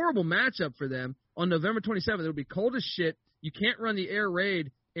 It's a horrible matchup for them on November 27th. It'll be cold as shit. You can't run the air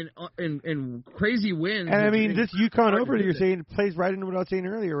raid in crazy winds. And I mean, this UConn over that you're saying plays right into what I was saying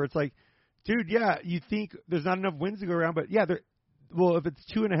earlier, where it's like, dude, yeah, you think there's not enough wins to go around, but yeah, if it's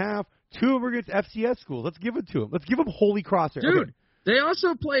 2.5, 2 of them are against FCS schools. Let's give it to them. Let's give them Holy Cross there. Dude, okay. They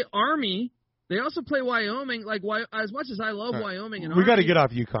also play Army. They also play Wyoming. Like, as much as I love Wyoming and Army, we got to get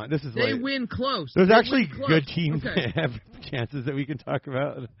off UConn. This is they win close. There's actually good teams that have chances that we can talk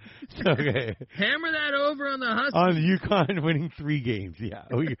about. So, okay, hammer that over on the Huskies. On UConn winning 3 games. Yeah,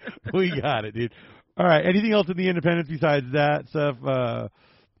 we got it, dude. All right. Anything else in the independents besides that stuff?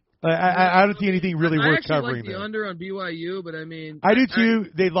 I don't see anything really worth covering. I actually like the under on BYU, but I mean, I do too.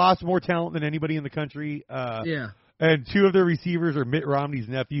 They lost more talent than anybody in the country. Yeah. And 2 of their receivers are Mitt Romney's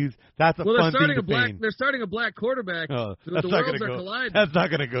nephews. That's a fun thing to feign. They're starting a black quarterback. Oh, the worlds are colliding. That's not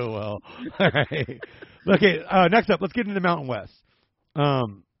going to go well. All right. Okay, next up, let's get into Mountain West.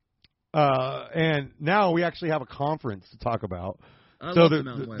 And now we actually have a conference to talk about. I love the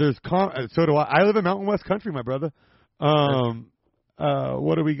Mountain West. So do I. I live in Mountain West country, my brother.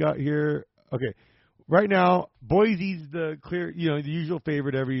 What do we got here? Okay. Right now, Boise's the clear, the usual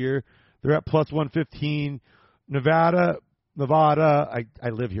favorite every year. They're at plus 115. Nevada, I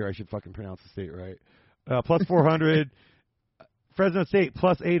live here. I should fucking pronounce the state right. Plus 400. Fresno State,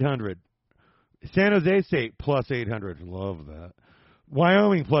 plus 800. San Jose State, plus 800. Love that.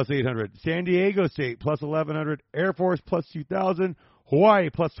 Wyoming, plus 800. San Diego State, plus 1,100. Air Force, plus 2,000. Hawaii,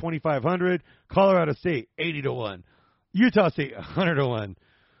 plus 2,500. Colorado State, 80-1. Utah State, 100-1.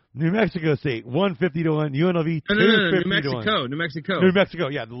 New Mexico State, 150-1. UNLV, 250-1. New Mexico. New Mexico,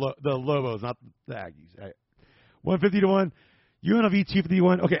 yeah, the Lobos, not the Aggies. Right. 150-1. UNLV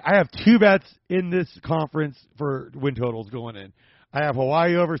 251. Okay, I have two bets in this conference for win totals going in. I have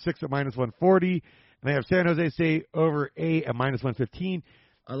Hawaii over 6 at -140, and I have San Jose State over 8 at -115.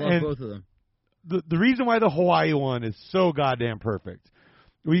 I love both of them. The reason why the Hawaii one is so goddamn perfect.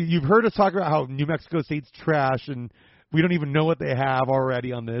 You've heard us talk about how New Mexico State's trash, and we don't even know what they have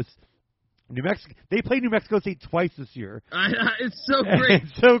already on this. They played New Mexico State twice this year. It's so great.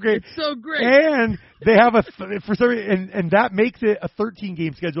 It's so great. It's so great. And they have and that makes it a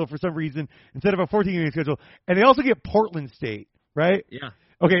 13-game schedule for some reason instead of a 14-game schedule. And they also get Portland State, right? Yeah.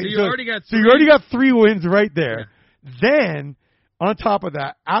 Okay. So you already got 3 wins right there. Yeah. Then on top of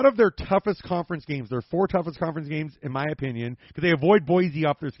that, out of their toughest conference games, their 4 toughest conference games, in my opinion, because they avoid Boise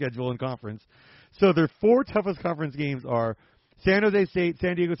off their schedule in conference. So their 4 toughest conference games are San Jose State,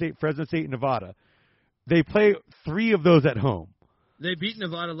 San Diego State, Fresno State, and Nevada. They play 3 of those at home. They beat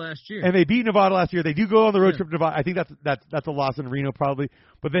Nevada last year. And they beat Nevada last year. They do go on the road trip to Nevada. I think that's a loss in Reno probably.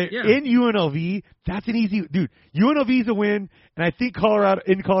 But in UNLV, that's an easy – dude, UNLV's a win, and I think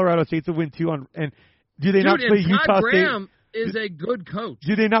Colorado State's a win too. And do they not play Utah Todd State? Graham is a good coach.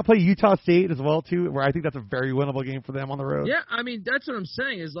 Do they not play Utah State as well too? Where I think that's a very winnable game for them on the road. Yeah, I mean that's what I'm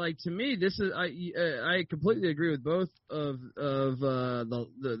saying. Is like to me, this is I completely agree with both of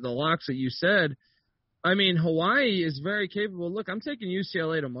the locks that you said. I mean Hawaii is very capable. Look, I'm taking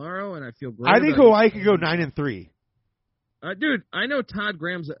UCLA tomorrow, and I feel great. I think Hawaii could go 9-3. Dude, I know Todd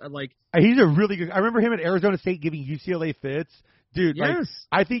Graham's he's a really good. I remember him at Arizona State giving UCLA fits. Dude, yes.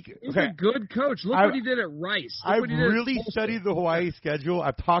 I think he's a good coach. Look what he did at Rice. I've really studied the Hawaii schedule.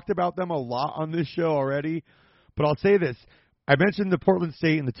 I've talked about them a lot on this show already, but I'll say this. I mentioned the Portland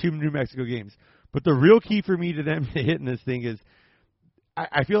State and the 2 New Mexico games, but the real key for me to them hitting this thing is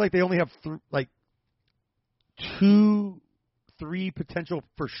I feel like they only have 2-3 potential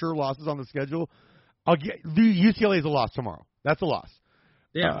for sure losses on the schedule. UCLA is a loss tomorrow. That's a loss.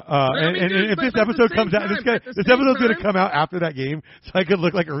 Yeah, and if this episode comes out, this episode's going to come out after that game, so I could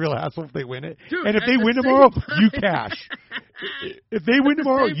look like a real asshole if they win it. Dude, and if they win tomorrow, you cash. If they win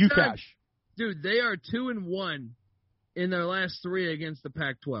tomorrow, you cash. Dude, they are 2-1 in their last 3 against the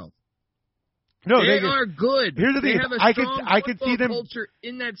Pac-12. No, they are good. Here's the thing: they have a strong I could see them culture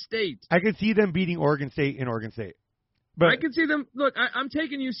in that state. I could see them beating Oregon State in Oregon State. But I can see them. Look, I'm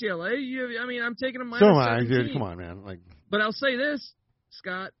taking UCLA. I'm taking them. So am I, dude. Come on, man. But I'll say this.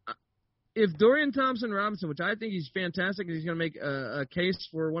 Scott, if Dorian Thompson-Robinson, which I think he's fantastic, and he's going to make a case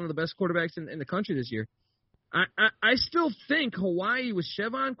for one of the best quarterbacks in the country this year, I still think Hawaii with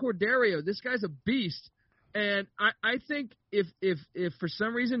Chevon Corderio, this guy's a beast, and I think if for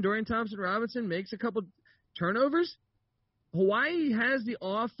some reason Dorian Thompson-Robinson makes a couple turnovers, Hawaii has the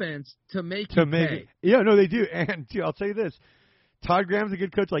offense to make it pay. Yeah, no, they do. And dude, I'll tell you this: Todd Graham's a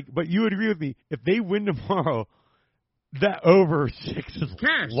good coach. But you would agree with me if they win tomorrow. That over 6 is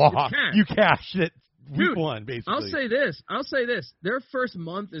lost. You cashed it week 1, basically. I'll say this. Their first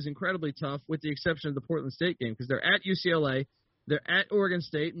month is incredibly tough, with the exception of the Portland State game, because they're at UCLA, they're at Oregon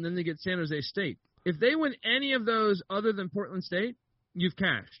State, and then they get San Jose State. If they win any of those other than Portland State, you've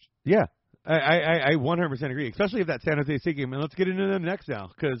cashed. Yeah, I 100% agree, especially if that San Jose State game. And let's get into them next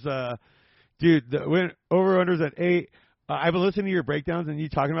now, because, dude, the over-unders at 8. I've been listening to your breakdowns and you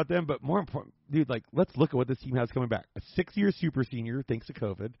talking about them, but more important, dude, let's look at what this team has coming back. A 6-year super senior, thanks to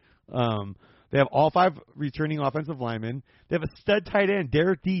COVID. They have all 5 returning offensive linemen. They have a stud tight end,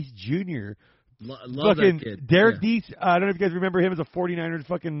 Derek Deese Jr. Love that kid. Derek Deese, I don't know if you guys remember him as a 49ers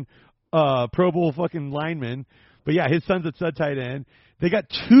fucking Pro Bowl fucking lineman. But, yeah, his son's a stud tight end. They got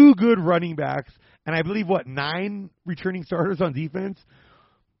 2 good running backs, and I believe, 9 returning starters on defense.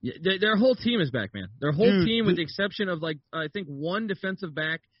 Yeah, their whole team is back, man. Their whole team, with the exception of I think 1 defensive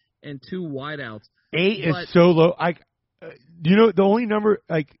back and 2 wideouts. 8 is so low. The only number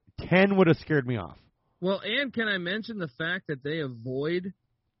 10 would have scared me off. Well, and can I mention the fact that they avoid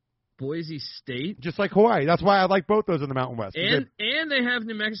Boise State, just like Hawaii? That's why I like both those in the Mountain West. And they have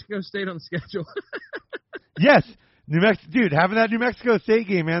New Mexico State on the schedule. Yes, dude, having that New Mexico State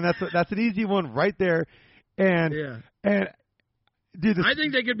game, man, that's an easy one right there. And dude, I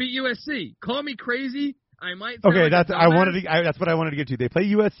think they could beat USC. Call me crazy. I might. Okay, that's what I wanted to get to. They play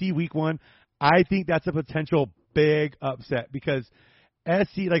USC week 1. I think that's a potential big upset because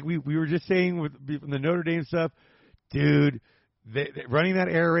SC, like we were just saying with the Notre Dame stuff, dude. They running that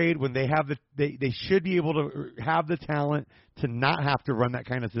air raid when they have they should be able to have the talent to not have to run that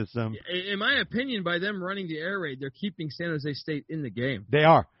kind of system. In my opinion, by them running the air raid, they're keeping San Jose State in the game. They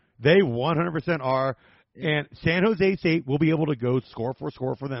are. They 100% are. And San Jose State will be able to go score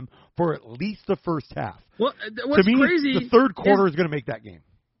for them for at least the first half. Well, what's to me, crazy the third quarter is going to make that game.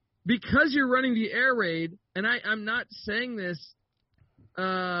 Because you're running the air raid, and I'm not saying this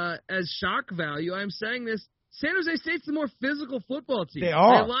as shock value. I'm saying this. San Jose State's the more physical football team. They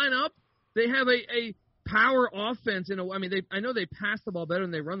are. They line up. They have a power offense. I know they pass the ball better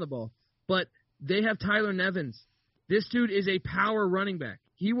than they run the ball, but they have Tyler Nevins. This dude is a power running back.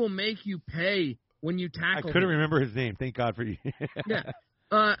 He will make you pay when you tackle him. I couldn't remember his name. Thank God for you. Yeah.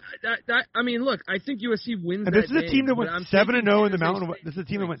 Look, I think USC wins and that this is a team that went 7-0 in the Mountain West. This is a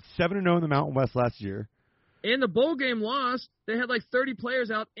team that went 7-0 in the Mountain West last year. In the bowl game loss, they had like 30 players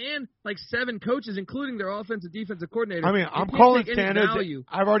out and like 7 coaches, including their offensive defensive coordinator. I mean, I'm calling San Jose.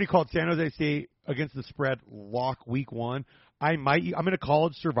 I've already called San Jose State against the spread lock week 1. I'm in a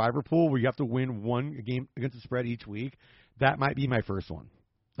college survivor pool where you have to win one game against the spread each week. That might be my first one.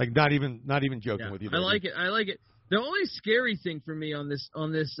 Like not even joking with you. I like it. The only scary thing for me on this, I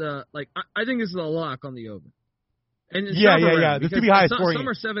think this is a lock on the over. And yeah. This could be high scoring. Some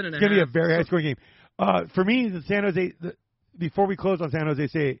are 7.5. It's gonna be a very high scoring game. For me, the San Jose. Before we close on San Jose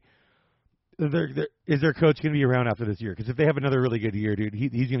State, is their coach going to be around after this year? Because if they have another really good year, dude, he's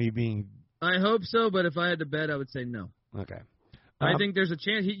going to be being. I hope so, but if I had to bet, I would say no. Okay. I think there's a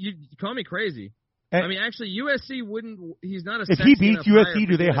chance. You call me crazy. I mean, actually, USC wouldn't. He's not a. If he beats USC,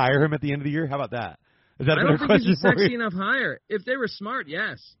 do they hire him at the end of the year? How about that? Is that a better question for you? I don't think he's a sexy enough hire. If they were smart,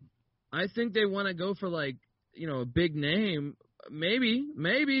 yes. I think they want to go for a big name.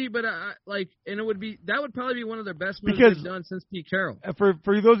 Maybe, but and it would be that would probably be one of their best moves they've done since Pete Carroll.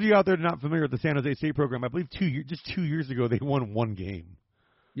 For those of you out there not familiar with the San Jose State program, I believe 2 years ago they won one game.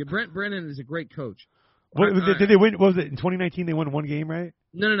 Yeah, Brent Brennan is a great coach. Did they win? What was it in 2019? They won one game, right?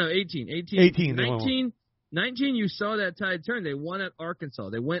 No, 18. 19, you saw that tide turn. They won at Arkansas.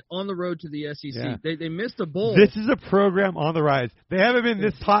 They went on the road to the SEC. Yeah. They missed a bowl. This is a program on the rise. They haven't been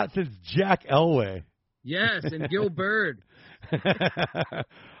this hot since Jack Elway. Yes, and Gil Bird.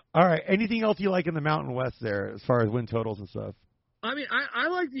 All right. Anything else you like in the Mountain West there as far as win totals and stuff? I mean, I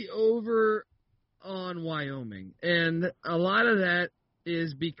like the over on Wyoming, and a lot of that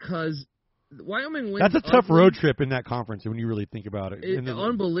is because Wyoming wins. That's a tough road trip in that conference when you really think about it. It's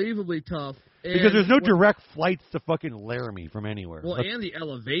unbelievably tough. Because there's no direct flights to fucking Laramie from anywhere. Well, and the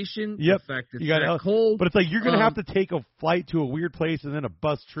elevation. Yep. The fact it's cold. But it's like you're going to have to take a flight to a weird place and then a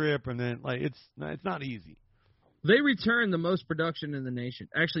bus trip, and then it's not easy. They returned the most production in the nation.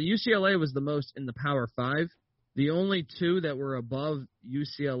 Actually, UCLA was the most in the Power 5. The only two that were above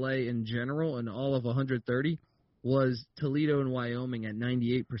UCLA in general in all of 130 was Toledo and Wyoming at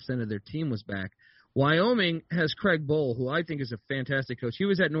 98% of their team was back. Wyoming has Craig Bohl, who I think is a fantastic coach. He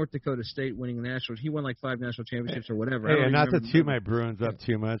was at North Dakota State winning the Nationals. He won 5 national championships or whatever. Hey, and not to toot my Bruins up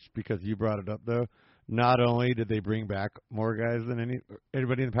too much because you brought it up, though. Not only did they bring back more guys than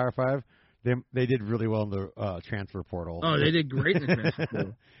anybody in the Power 5, they did really well in the transfer portal. Oh, they did great in the transfer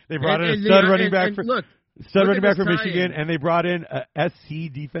portal. They brought in a stud running back from Michigan, and they brought in a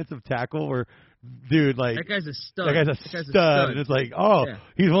SC defensive tackle where, dude, that guy's a stud. That guy's a stud. And it's like,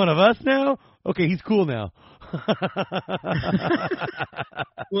 he's one of us now? Okay, he's cool now.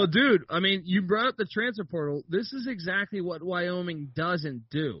 Well, dude, I mean, you brought up the transfer portal. This is exactly what Wyoming doesn't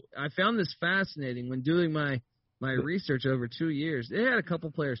do. I found this fascinating when doing my research over 2 years. They had a couple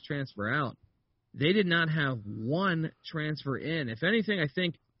players transfer out. They did not have one transfer in. If anything, I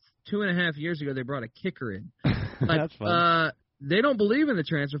think 2.5 years ago they brought a kicker in. That's fun. They don't believe in the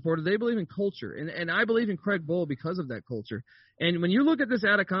transfer portal. They believe in culture. And I believe in Craig Bohl because of that culture. And when you look at this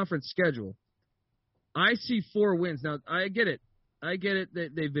out-of-conference schedule, I see 4 wins. Now, I get it.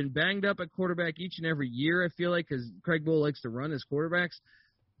 That they've been banged up at quarterback each and every year, I feel like, because Craig Bohl likes to run his quarterbacks.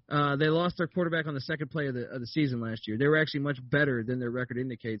 They lost their quarterback on the second play of the season last year. They were actually much better than their record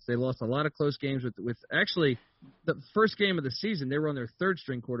indicates. They lost a lot of close games with actually the first game of the season. They were on their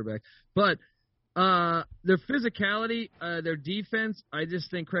third-string quarterback. But their physicality, their defense, I just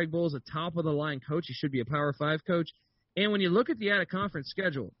think Craig Bohl is a top-of-the-line coach. He should be a Power 5 coach. And when you look at the out-of-conference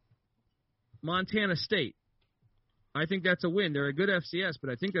schedule, Montana State, I think that's a win. They're a good FCS, but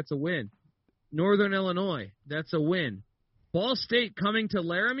I think that's a win. Northern Illinois, that's a win. Ball State coming to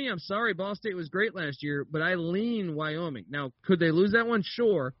Laramie. I'm sorry, Ball State was great last year, but I lean Wyoming. Now, could they lose that one?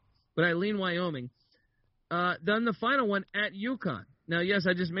 Sure, but I lean Wyoming. Then the final one at UConn. Now, yes,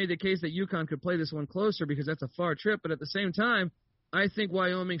 I just made the case that UConn could play this one closer because that's a far trip, but at the same time, I think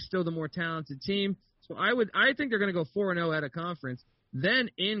Wyoming's still the more talented team. So I think they're going to go 4-0 at a conference. Then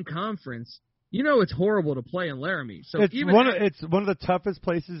in conference, it's horrible to play in Laramie. So it's one of the toughest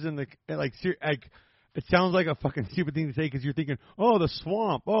places in the it sounds like a fucking stupid thing to say because you're thinking, oh, the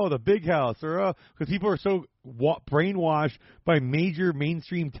swamp, oh, the big house, or because people are so brainwashed by major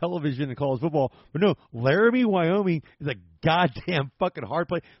mainstream television and college football. But no, Laramie, Wyoming is a goddamn fucking hard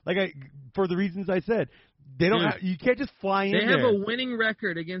place. For the reasons I said, they don't. You can't just fly in. They have there. a winning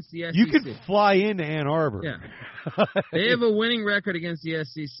record against the SEC. You could fly into Ann Arbor. Yeah, they have a winning record against the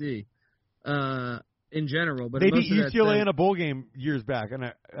SEC. In general, but they beat UCLA in a bowl game years back,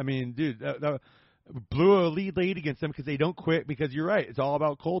 and I mean, dude, that blew a lead against them because they don't quit. Because you're right, it's all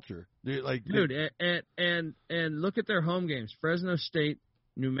about culture, dude. And look at their home games: Fresno State,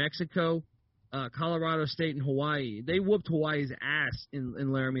 New Mexico, Colorado State, and Hawaii. They whooped Hawaii's ass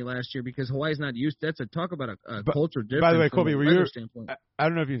in Laramie last year because Hawaii's not used. That's a talk about a culture difference. By the way, Colby, standpoint. I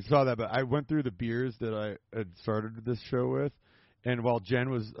don't know if you saw that, but I went through the beers that I had started this show with. And while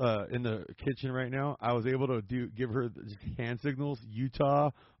Jen was in the kitchen right now, I was able to give her hand signals. Utah,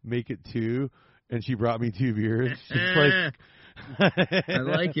 make it 2, and she brought me 2 beers. I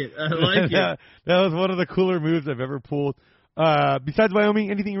like it. I like it. That was one of the cooler moves I've ever pulled. Besides Wyoming,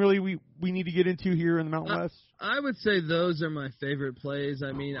 anything really we need to get into here in the Mountain West? I would say those are my favorite plays.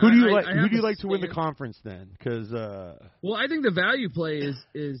 I mean, who do you like to win the conference then? Because well, I think the value play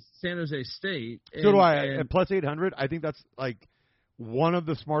is San Jose State. So do I. At plus 800, I think that's like one of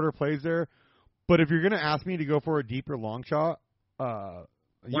the smarter plays there. But if you're going to ask me to go for a deeper long shot,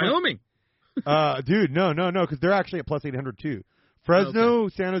 Wyoming. Dude, no, because they're actually at plus 800 too. Fresno,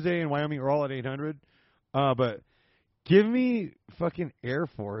 okay. San Jose, and Wyoming are all at 800. But give me fucking Air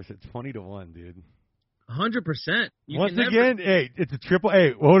Force at 20-1, dude. 100%. Once again, hey, it's a triple.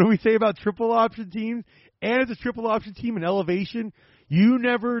 Hey, what do we say about triple option teams? And it's a triple option team in elevation. You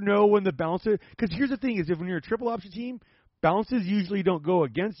never know when the bouncer. Because here's the thing: is if when you're a triple option team, bounces usually don't go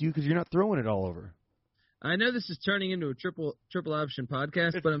against you because you're not throwing it all over. I know this is turning into a triple option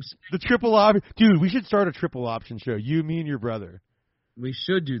podcast, but I'm the triple option. Dude, we should start a triple option show. You, me, and your brother. We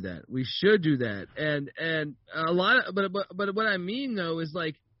should do that. And a lot of, but what I mean though is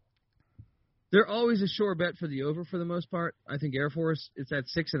like they're always a sure bet for the over for the most part. I think Air Force it's at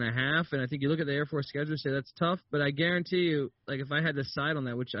 6.5, and I think you look at the Air Force schedule and say that's tough. But I guarantee you, like if I had to side on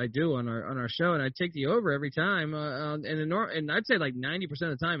that, which I do on our show, and I take the over every time, and I'd say like 90%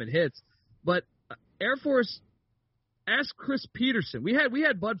 of the time it hits. But Air Force, ask Chris Peterson. We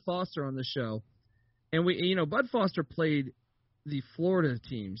had Bud Foster on the show, and Bud Foster played the Florida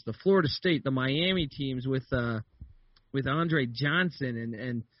teams, the Florida State, the Miami teams with Andre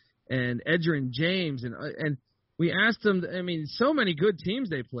Johnson and Edgerrin James, and we asked them. I mean, so many good teams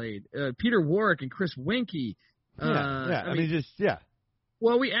they played. Peter Warwick and Chris Winkie. Yeah.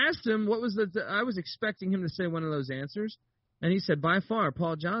 Well, we asked him what was I was expecting him to say one of those answers, and he said by far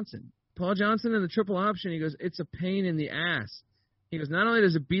Paul Johnson. Paul Johnson in the triple option. He goes, it's a pain in the ass. He goes, not only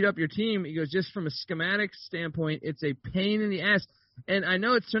does it beat up your team, he goes, just from a schematic standpoint, it's a pain in the ass. And I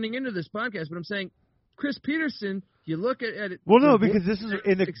know it's turning into this podcast, but I'm saying, Chris Peterson, you look at it. Well, no, because this is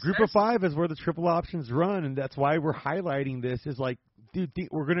in the group of 5 is where the triple options run, and that's why we're highlighting this. Is like, dude,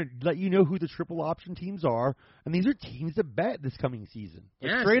 we're going to let you know who the triple option teams are, and these are teams to bet this coming season.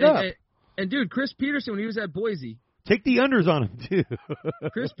 Yes, straight up. And, dude, Chris Peterson, when he was at Boise. Take the unders on him, too.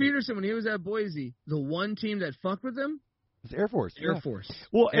 Chris Peterson, when he was at Boise, the one team that fucked with him? It's Air Force. Air Force.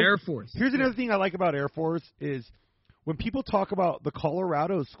 Well, Air Force. Here's another thing I like about Air Force is when people talk about the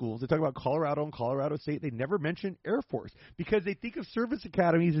Colorado schools, they talk about Colorado and Colorado State, they never mention Air Force because they think of service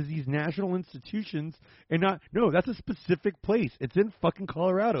academies as these national institutions and not, no, that's a specific place. It's in fucking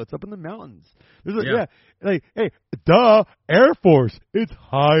Colorado. It's up in the mountains. There's hey, duh, Air Force, it's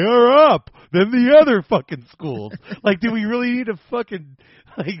higher up than the other fucking schools. Like, do we really need to fucking,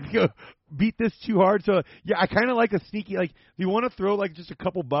 beat this too hard? So, yeah, I kind of like a sneaky, if you want to throw, just a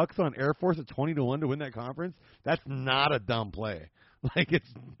couple bucks on Air Force at 20-1 to win that conference, that's not a dumb play.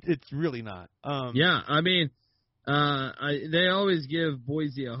 It's really not. Yeah, I mean, they always give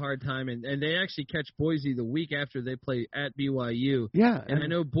Boise a hard time, and they actually catch Boise the week after they play at BYU. Yeah. And I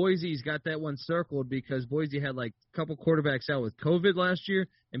know Boise's got that one circled because Boise had, a couple quarterbacks out with COVID last year,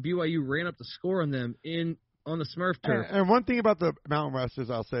 and BYU ran up the score on them on the Smurf turf. And one thing about the Mountain West is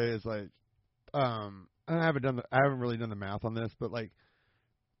I'll say is I haven't really done the math on this, but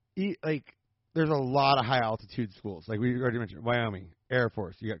there's a lot of high altitude schools. Like we already mentioned, Wyoming, Air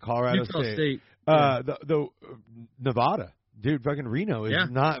Force. You got Colorado State. The Nevada, dude, fucking Reno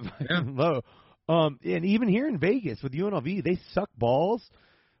is not fucking low. And even here in Vegas with UNLV, they suck balls,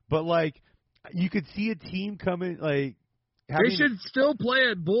 but you could see a team coming They should still play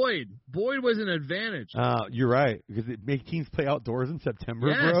at Boyd. Boyd was an advantage. You're right, because it make teams play outdoors in September,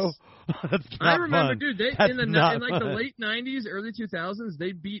 Yes. bro. That's not I remember, fun. dude. They That's in the not in like fun. the late '90s, early 2000s,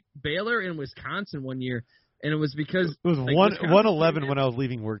 they beat Baylor in Wisconsin one year, and it was because It was like, 111 when I was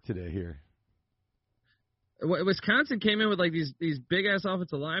leaving work today here. Wisconsin came in with like these big ass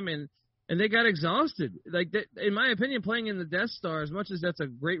offensive linemen, and they got exhausted. Like in my opinion, playing in the Death Star, as much as that's a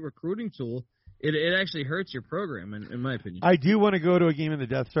great recruiting tool, it actually hurts your program. In my opinion, I do want to go to a game in the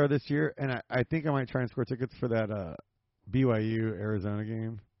Death Star this year, and I think I might try and score tickets for that BYU Arizona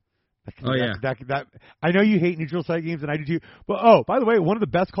game. That I know you hate neutral site games, and I do too. But by the way, one of the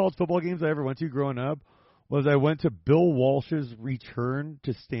best college football games I ever went to growing up was I went to Bill Walsh's return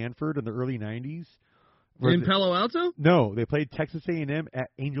to Stanford in the early '90s. In Palo Alto? No, they played Texas A&M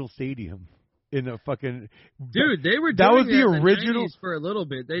at Angel Stadium in a fucking. Dude, they were. That doing was the that in original 90s for a little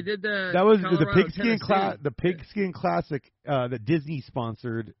bit. They did that. That was Colorado, the Pigskin Tennessee. the Pigskin Classic that Disney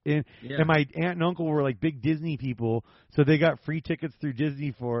sponsored, and Yeah. my aunt and uncle were like big Disney people, so they got free tickets through Disney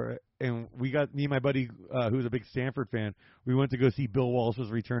for it. And me and my buddy, who was a big Stanford fan, we went to go see Bill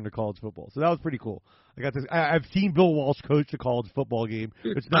Walsh's return to college football. So that was pretty cool. I've seen Bill Walsh coach a college football game.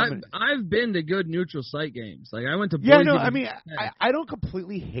 Dude, I've been to good neutral site games. Like I went to. Yeah, Boise no, to- I mean, I don't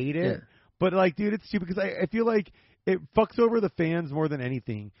completely hate it, Yeah. but like, dude, it's stupid because I feel like it fucks over the fans more than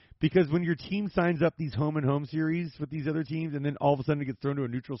anything. Because when your team signs up these home and home series with these other teams, and then all of a sudden it gets thrown to a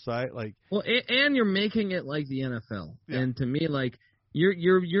neutral site, like, well, and you're making it like the NFL. Yeah. And to me, like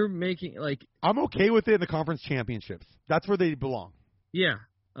you're making like. I'm okay with it in the conference championships. That's where they belong. Yeah,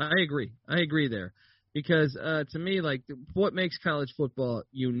 I agree. I agree there. Because to me, like what makes college football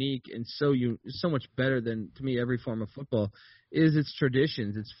unique and so much better than to me every form of football is its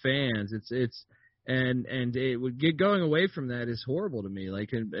traditions, its fans, its and it would get going away from that is horrible to me. Like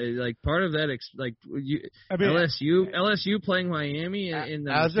part of that LSU playing Miami in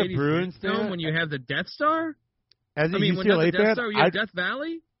the as a Bruins fan, when you have the Death Star. As a when UCLA you have the Death fan, Star, you have Death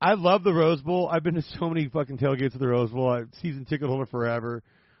Valley. I love the Rose Bowl. I've been to so many fucking tailgates at the Rose Bowl. I'm season ticket holder forever.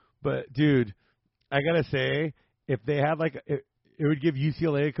 But dude, I gotta say, if they had it would give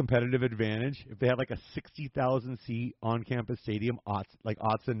UCLA a competitive advantage if they had like a 60,000 seat on campus stadium,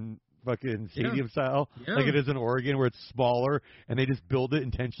 Autzen fucking stadium style, like it is in Oregon, where it's smaller and they just build it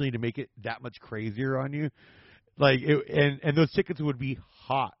intentionally to make it that much crazier on you. And those tickets would be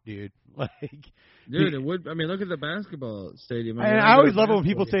hot, dude. Dude, it would. I mean, look at the basketball stadium. I always love it when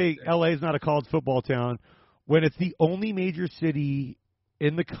people say LA is not a college football town, when it's the only major city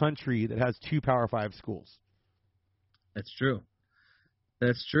in the country that has 2 Power 5 schools. That's true.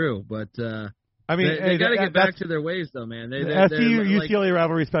 But I mean, they got to get back to their ways, though, man. The SU-UCLA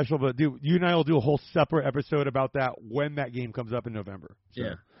rivalry special, but dude, you and I will do a whole separate episode about that when that game comes up in November. So.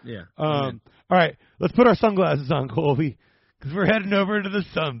 Yeah. All right, let's put our sunglasses on, Colby, because we're heading over to the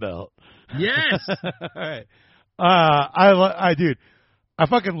Sun Belt. Yes. All right. Dude, I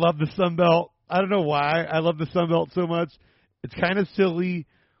fucking love the Sun Belt. I don't know why I love the Sun Belt so much. It's kind of silly.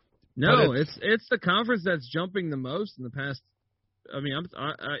 No, it's the conference that's jumping the most in the past. I mean,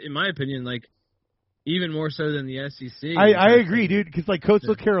 in my opinion, like even more so than the SEC. I agree, dude, because like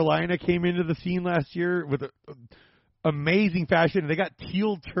Coastal Carolina came into the scene last year with amazing fashion. They got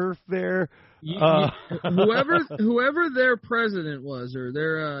teal turf there. Whoever their president was, or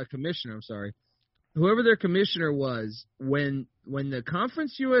their commissioner, I'm sorry, whoever their commissioner was, when the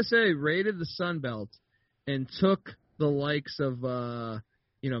Conference USA raided the Sun Belt and took the likes of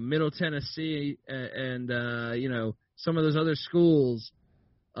Middle Tennessee and some of those other schools,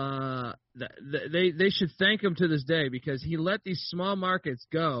 they should thank him to this day, because he let these small markets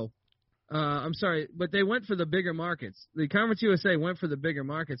go. I'm sorry, but they went for the bigger markets. The Conference USA went for the bigger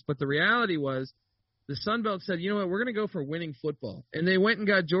markets, but the reality was the Sun Belt said, you know what, we're going to go for winning football. And they went and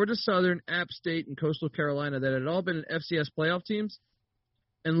got Georgia Southern, App State, and Coastal Carolina that had all been FCS playoff teams.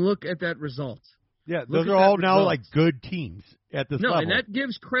 And look at that result. Yeah, those are all now like good teams at this level. No, and that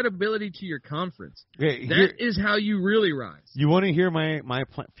gives credibility to your conference. Okay, that is how you really rise. You want to hear my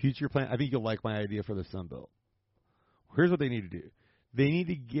future plan? I think you'll like my idea for the Sun Belt. Here's what they need to do. They need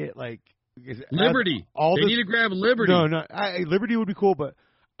to get Liberty. They need to grab Liberty. No, Liberty would be cool, but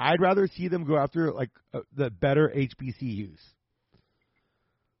I'd rather see them go after the better HBCUs.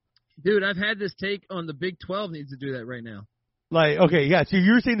 Dude, I've had this take on the Big 12 needs to do that right now. Okay, yeah. So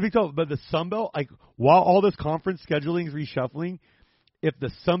you're saying the Big 12, but the Sun Belt, while all this conference scheduling is reshuffling, if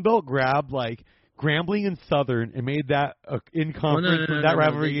the Sun Belt grabbed Grambling and Southern and made that in conference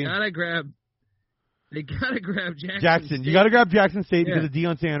rivalry game, they gotta grab Jackson. You gotta grab Jackson State because of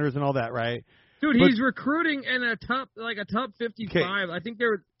Deion Sanders and all that, right? Dude, he's recruiting in a top 55. Okay. I think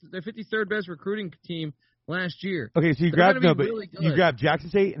they're the 53rd best recruiting team last year. Okay, so you They're grab gonna be really you good. grab Jackson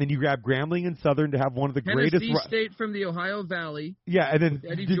State, and then you grab Grambling and Southern to have one of the greatest. Tennessee State from the Ohio Valley. Yeah, and then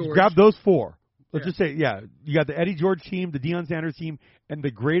Eddie just George. grab those four. Let's Yeah. just say, you got the Eddie George team, the Deion Sanders team, and the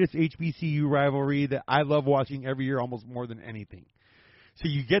greatest HBCU rivalry that I love watching every year almost more than anything. So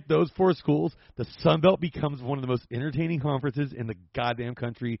you get those four schools, the Sun Belt becomes one of the most entertaining conferences in the goddamn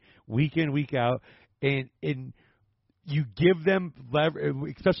country, week in, week out, and you give them,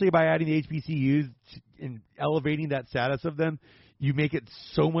 especially by adding the HBCUs and elevating that status of them, you make it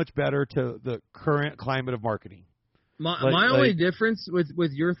so much better to the current climate of marketing. My only difference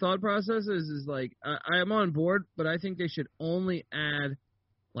with your thought process is like I am on board, but I think they should only add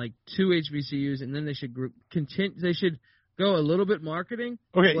like 2 HBCUs, and then they should They should go a little bit marketing.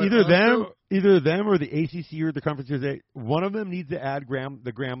 Okay, either them or the ACC or the Conference USA. One of them needs to add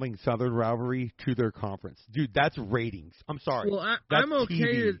the Grambling Southern rivalry to their conference. Dude, that's ratings. I'm sorry. Well, I'm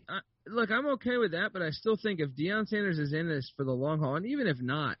okay. I'm okay with that, but I still think if Deion Sanders is in this for the long haul, and even if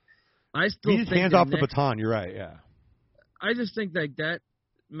not, I still think hands off the baton. You're right. Yeah. I just think that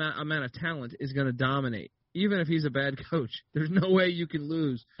amount of talent is going to dominate. Even if he's a bad coach, there's no way you can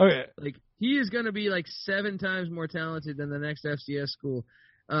lose. Okay. Like, he is going to be like 7 times more talented than the next FCS school.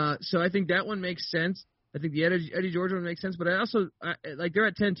 So I think that one makes sense. I think the Eddie George one makes sense. But I also, they're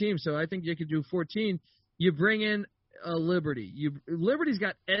at 10 teams, so I think you could do 14. You bring in Liberty. Liberty's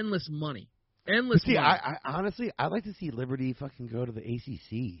got endless money. See, money. I honestly, I'd like to see Liberty fucking go to the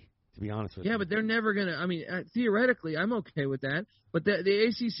ACC. To be honest with you. Yeah, but they're never going to – I mean, theoretically, I'm okay with that. But the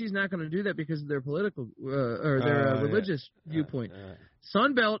ACC is not going to do that because of their political or their religious viewpoint.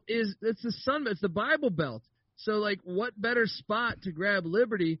 Sun Belt it's the Bible Belt. So, like, what better spot to grab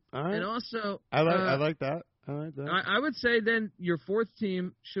Liberty? Right. And also – I like that. I would say then your 4th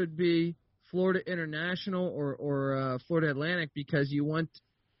team should be Florida International or Florida Atlantic because you want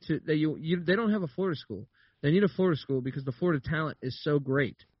to – they don't have a Florida school. They need a Florida school because the Florida talent is so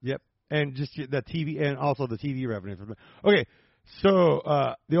great. Yep, and just the TV and also the TV revenue from it. Okay, so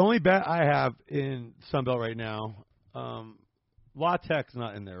the only bet I have in Sunbelt right now, La Tech's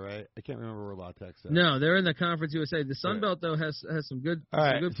not in there, right? I can't remember where La Tech's at. No, they're in the Conference USA. The Sunbelt though has some good. All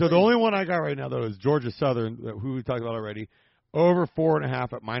right, good so the only one I got right now though is Georgia Southern, who we talked about already, over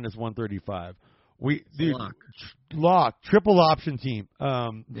 4.5 at -135. Lock triple option team,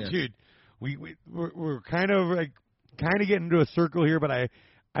 yes. Dude. We're kind of getting into a circle here, but I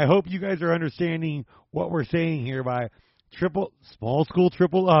hope you guys are understanding what we're saying here by small school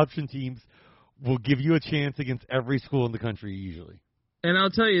triple option teams will give you a chance against every school in the country usually. And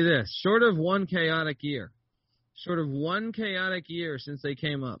I'll tell you this, short of one chaotic year since they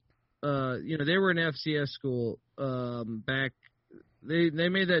came up, they were an FCS school back. They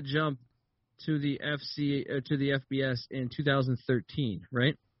made that jump to the FBS in 2013,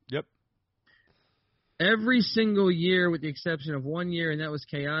 right? Yep. Every single year, with the exception of 1 year, and that was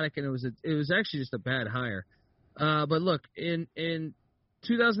chaotic, and it was actually just a bad hire. But look, in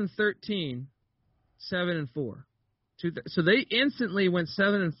 2013, 7-4, so they instantly went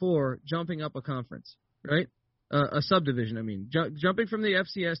 7-4, jumping up a conference, right? A subdivision, I mean, jumping from the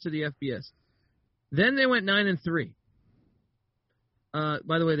FCS to the FBS. Then they went 9-3.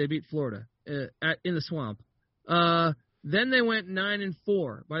 By the way, they beat Florida in the Swamp. Then they went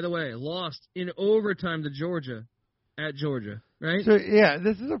 9-4. By the way, lost in overtime to Georgia at Georgia, right? So yeah,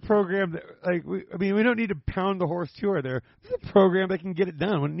 this is a program that we don't need to pound the horse too hard there. This is a program that can get it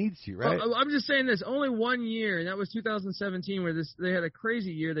done when it needs to, right? Well, I'm just saying this. Only 1 year, and that was 2017, where they had a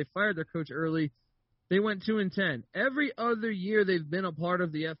crazy year. They fired their coach early. They went 2-10. Every other year they've been a part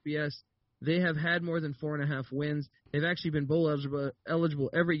of the FBS, they have had more than 4.5 wins. They've actually been bowl eligible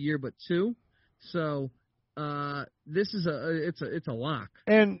every year but 2. So. This is it's a lock.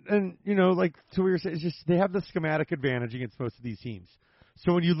 And like to what you're saying, it's just they have the schematic advantage against most of these teams.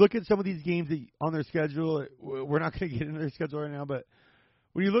 So when you look at some of these games on their schedule, we're not going to get into their schedule right now, but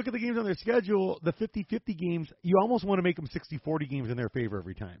when you look at the games on their schedule, the 50-50 games, you almost want to make them 60-40 games in their favor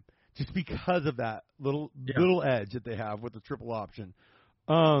every time, just because of that little edge that they have with the triple option.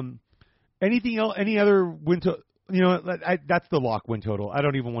 Anything else? Any other win to? That's the lock win total. I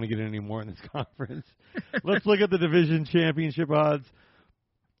don't even want to get in any more in this conference. Let's look at the division championship odds.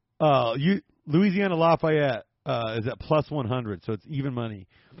 Louisiana Lafayette is at +100, so it's even money.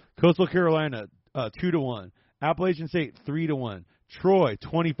 Coastal Carolina 2-1. Appalachian State 3-1. Troy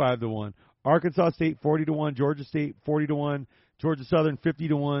 25-1. Arkansas State 40-1. Georgia State 40-1. Georgia Southern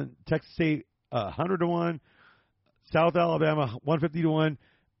 50-1. Texas State 100-1. South Alabama 150-1.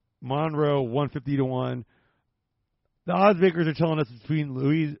 Monroe 150-1. The odds makers are telling us it's between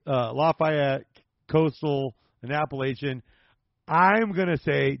Lafayette, Coastal, and Appalachian. I'm going to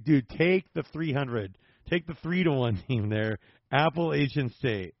say, dude, take the 300. Take the 3-1 team there. Appalachian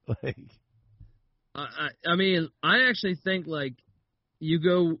State. Like, I mean, I actually think like you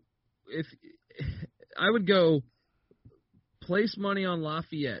go if I would go place money on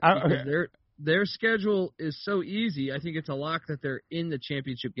Lafayette because their schedule is so easy. I think it's a lock that they're in the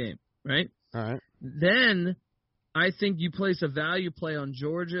championship game, right? All right. Then I think you place a value play on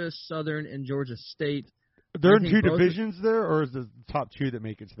Georgia Southern and Georgia State. They're in two divisions there, or is the top two that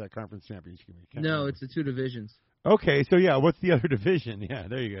make it to that conference championship game? No, it's the two divisions. Okay, so yeah, what's the other division? Yeah,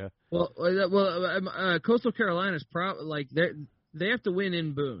 there you go. Well, Coastal Carolina's they have to win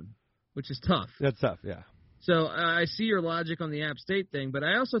in Boone, which is tough. That's tough, yeah. So I see your logic on the App State thing, but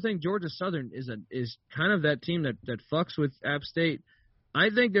I also think Georgia Southern is kind of that team that fucks with App State. I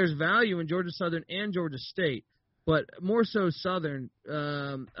think there's value in Georgia Southern and Georgia State, but more so Southern.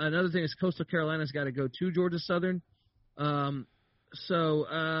 Another thing is Coastal Carolina's got to go to Georgia Southern. So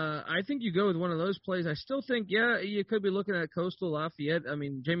I think you go with one of those plays. I still think, yeah, you could be looking at Coastal Lafayette. I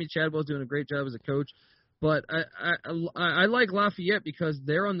mean, Jamie Chadwell's doing a great job as a coach, but I like Lafayette because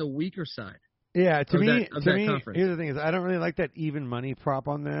they're on the weaker side. Yeah, to me, conference. Here's the thing is I don't really like that even money prop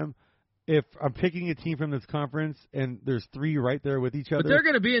on them. If I'm picking a team from this conference and there's three right there with each other. But they're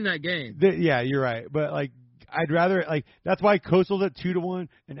going to be in that game. Yeah, you're right. But, like, I'd rather, like, that's why Coastal's at 2-1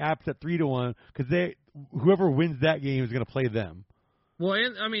 and App's at 3-1 because whoever wins that game is going to play them. Well,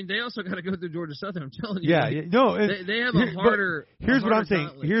 and, I mean, they also got to go through Georgia Southern. I'm telling you. Yeah, no. They have a harder. Here's what I'm saying.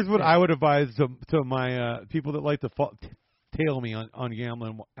 Gauntlet. Here's what I would advise to my people that like to tail me on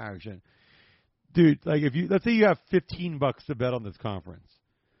gambling action. Dude, like let's say you have $15 to bet on this conference,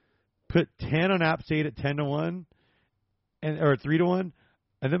 put 10 on App State at 10-1, or 3-1,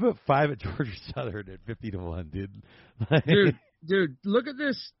 and then put 5 at Georgia Southern at 50-1, dude. Like, dude, look at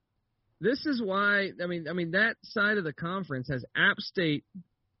this. This is why I mean that side of the conference has App State,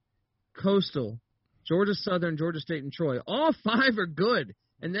 Coastal, Georgia Southern, Georgia State, and Troy. All 5 are good,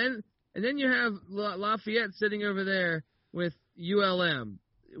 and then you have Lafayette sitting over there with ULM.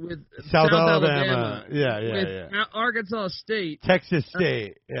 With South Alabama. Yeah. Arkansas State. Texas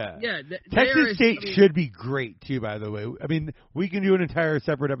State, yeah. Texas State should be great, too, by the way. I mean, we can do an entire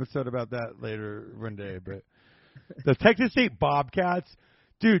separate episode about that later one day, but the Texas State Bobcats,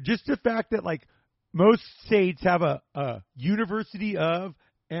 dude, just the fact that, like, most states have a University of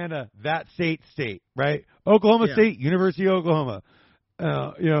and a that state, right? Oklahoma State, University of Oklahoma.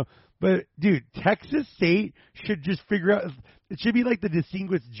 But, dude, Texas State should just figure out – it should be like the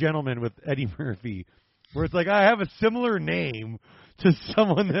Distinguished Gentleman with Eddie Murphy, where it's like, I have a similar name to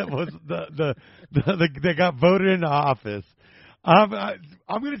someone that was that got voted into office. I'm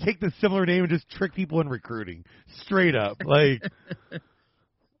going to take the similar name and just trick people in recruiting, straight up. Like,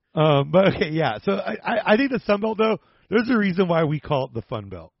 but, okay, yeah. So I think the Sun Belt, though, there's a reason why we call it the Fun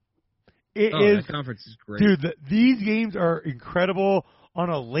Belt. That conference is great. Dude, these games are incredible. On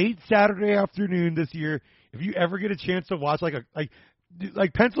a late Saturday afternoon this year, if you ever get a chance to watch like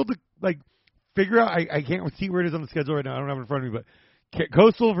pencil to like figure out, I can't see where it is on the schedule right now. I don't have it in front of me, but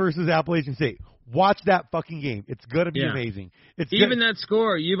Coastal versus Appalachian State. Watch that fucking game. It's gonna be amazing. That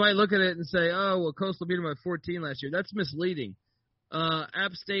score, you might look at it and say, "Oh, well, Coastal beat them by 14 last year." That's misleading.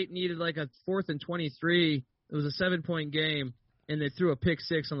 App State needed like a 4th and 23. It was a 7-point game, and they threw a pick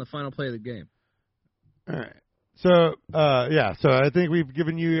 6 on the final play of the game. All right. So, so I think we've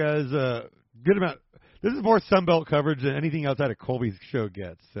given you guys a good amount. This is more Sunbelt coverage than anything outside of Colby's show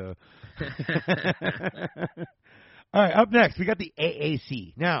gets. So, all right, up next, we got the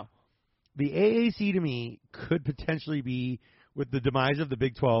AAC. Now, the AAC to me could potentially be, with the demise of the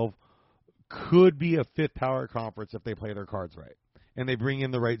Big 12, could be a fifth power conference if they play their cards right and they bring in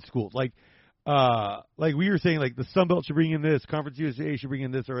the right schools. Like we were saying, like the Sunbelt should bring in this, Conference USA should bring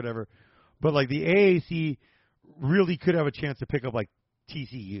in this or whatever. But like the AAC really could have a chance to pick up like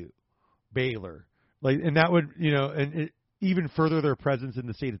TCU, Baylor, like, and that would, even further their presence in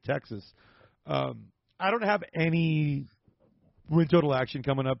the state of Texas. I don't have any win total action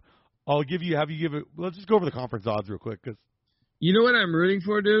coming up. Have you give it. Let's just go over the conference odds real quick, because you know what I'm rooting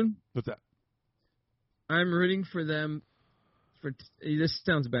for, dude. What's that? I'm rooting for them. This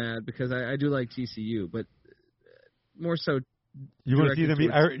sounds bad because I do like TCU, but more so. You want to see them?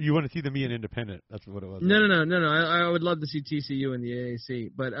 You want to see them be an independent? That's what it was. No. I would love to see TCU in the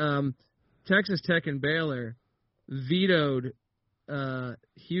AAC, but Texas Tech and Baylor vetoed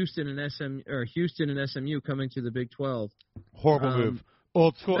Houston and SMU coming to the Big 12. Horrible move.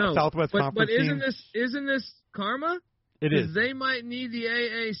 Old school Southwest Conference. But isn't this karma? It is. They might need the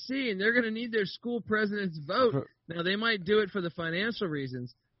AAC, and they're going to need their school president's vote. Now they might do it for the financial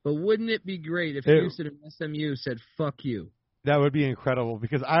reasons, but wouldn't it be great if Houston and SMU said "fuck you"? That would be incredible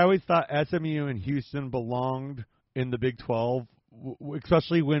because I always thought SMU and Houston belonged in the Big 12,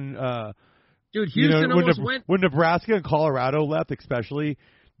 especially when dude, Houston almost went. When Nebraska and Colorado left, especially,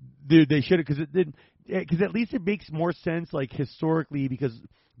 dude, they should have because at least it makes more sense like historically because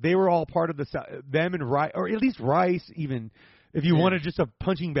they were all part of them and Rice, or at least Rice even. If you wanted just a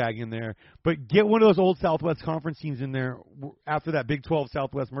punching bag in there, but get one of those old Southwest Conference teams in there after that Big 12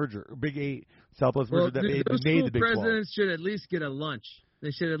 Southwest merger, or Big 8 Southwest merger that made the Big 12. Those presidents should at least get a lunch.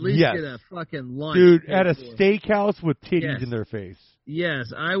 They should at least get a fucking lunch. Dude, at a steakhouse with titties in their face.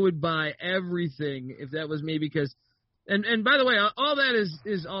 Yes, I would buy everything if that was me because and by the way, all that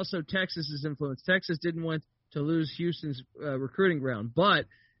is also Texas's influence. Texas didn't want to lose Houston's recruiting ground, but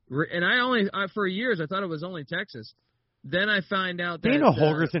for years I thought it was only Texas. Then I find out that Dana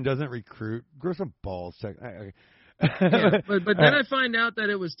Holgerson doesn't recruit. Grow some balls. But then I find out that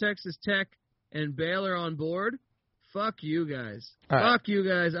it was Texas Tech and Baylor on board. Fuck you guys. Fuck you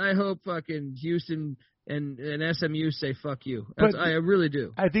guys. I hope fucking Houston and SMU say fuck you. I really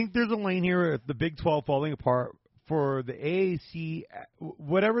do. I think there's a lane here with the Big 12 falling apart for the AAC.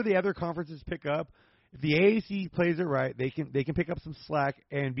 Whatever the other conferences pick up, if the AAC plays it right, they can pick up some slack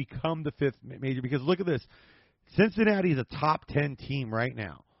and become the fifth major. Because look at this. Cincinnati is a top 10 team right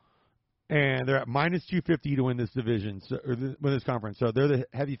now, and they're at minus 250 to win this division, win this conference. So they're the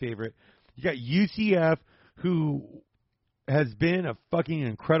heavy favorite. You got UCF, who has been a fucking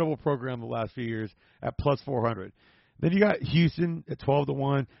incredible program the last few years at plus 400. Then you got Houston at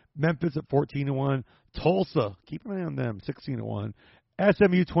 12-1, Memphis at 14-1, Tulsa, keep an eye on them, 16-1,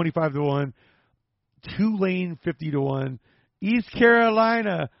 SMU 25-1, Tulane 50-1, East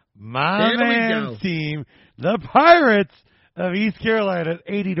Carolina. My man's team, the Pirates of East Carolina, at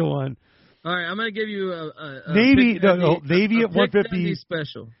 80-1. All right, I'm going to give you a Navy at 150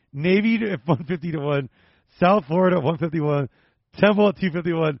 special. Navy at 150-1. South Florida at 151. Temple at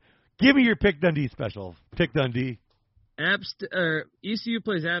 251. Give me your Pick Dundee special. Pick Dundee. ECU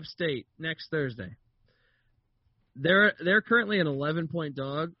plays App State next Thursday. They're currently an 11-point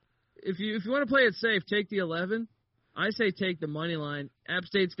dog. If you want to play it safe, take the 11. I say take the money line. App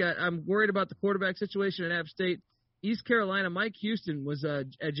State's I'm worried about the quarterback situation at App State. East Carolina, Mike Houston was at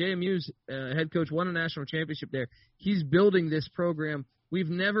JMU's head coach, won a national championship there. He's building this program. We've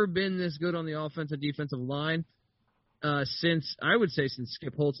never been this good on the offensive defensive line since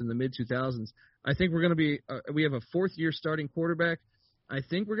Skip Holtz in the mid-2000s. I think we're going to be we have a fourth-year starting quarterback. I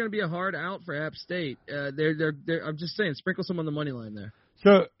think we're going to be a hard out for App State. I'm just saying, sprinkle some on the money line there.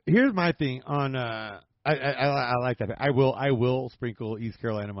 So here's my thing on I like that. I will sprinkle East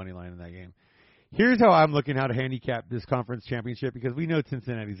Carolina money line in that game. Here's how I'm looking how to handicap this conference championship because we know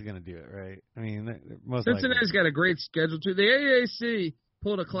Cincinnati's going to do it, right? I mean, Cincinnati's got a great schedule too. The AAC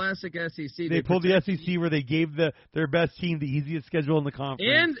pulled a classic SEC. They pulled the SEC where they gave their best team the easiest schedule in the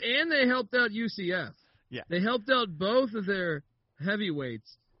conference, and they helped out UCF. Yeah, they helped out both of their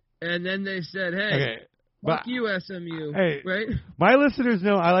heavyweights, and then they said, "Hey." Okay. Fuck you, SMU. Hey, right? My listeners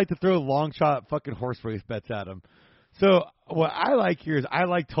know I like to throw long shot fucking horse race bets at them. So what I like here is I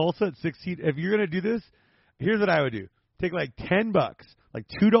like Tulsa at 16. If you're going to do this, here's what I would do. Take like $10, like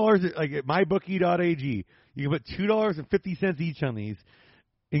 $2, like at mybookie.ag. You can put $2.50 each on these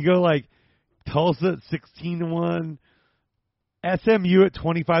and go like Tulsa at 16-1, SMU at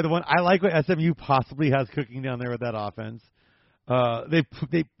 25-1. I like what SMU possibly has cooking down there with that offense.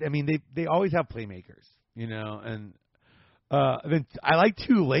 They always have playmakers. You know, and then I like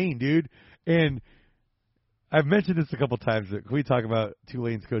Tulane, dude. And I've mentioned this a couple times. Can we talk about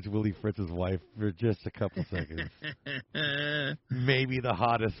Tulane's coach Willie Fritz's wife for just a couple seconds? Maybe the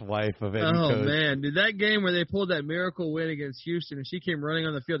hottest wife of any coach. Oh, man. Dude, that game where they pulled that miracle win against Houston and she came running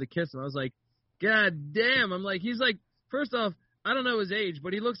on the field to kiss him, I was like, God damn. I'm like, he's like, first off, I don't know his age,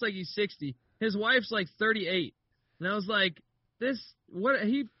 but he looks like he's 60. His wife's like 38. And I was like,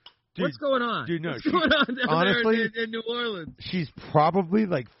 what's going on? Dude, no. What's going on down honestly, there in New Orleans? She's probably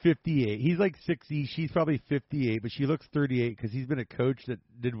like 58. He's like 60. She's probably 58, but she looks 38 because he's been a coach that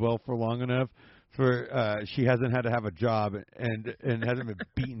did well for long enough for she hasn't had to have a job and hasn't been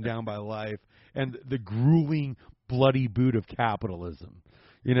beaten down by life and the grueling, bloody boot of capitalism.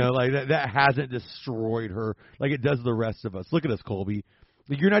 You know, like that hasn't destroyed her like it does the rest of us. Look at us, Colby.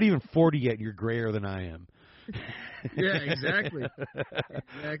 Like, you're not even 40 yet, and you're grayer than I am. Yeah, exactly.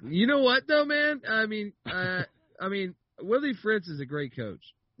 You know what, though, man? I mean, Willie Fritz is a great coach.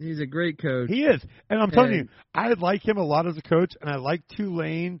 He's a great coach. He is, and I'm telling you, I like him a lot as a coach, and I like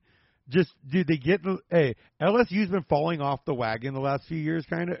Tulane. Just, dude, LSU's been falling off the wagon the last few years,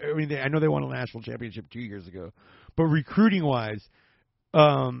 kind of. I mean, I know they won a national championship 2 years ago, but recruiting-wise,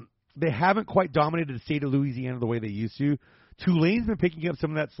 they haven't quite dominated the state of Louisiana the way they used to. Tulane's been picking up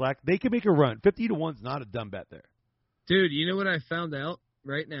some of that slack. They can make a run. 50-1 is not a dumb bet there. Dude, you know what I found out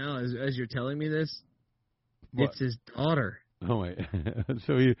right now as you're telling me this? What? It's his daughter. Oh, wait.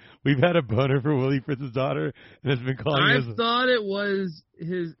 So we've had a boner for Willie Fritz's daughter, and it's been calling us. I thought it was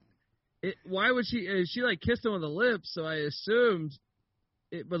his. Why would she? She like kissed him on the lips, so I assumed.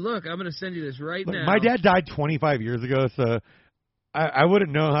 But look, I'm going to send you this right now. My dad died 25 years ago, so I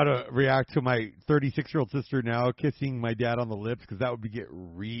wouldn't know how to react to my 36-year-old sister now kissing my dad on the lips, because that would get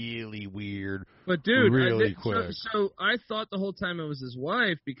really weird. But dude, really quick. So I thought the whole time it was his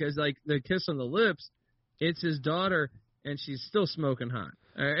wife, because like the kiss on the lips, it's his daughter, and she's still smoking hot.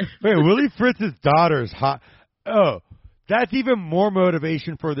 All right? Wait, Willie Fritz's daughter's hot. Oh, that's even more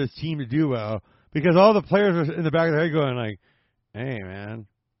motivation for this team to do well, because all the players are in the back of their head going like, "Hey, man,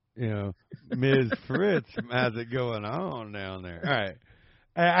 Ms. Fritz has it going on down there." All right,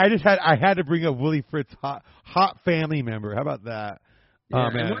 I had to bring up Willie Fritz, hot family member. How about that? Yeah,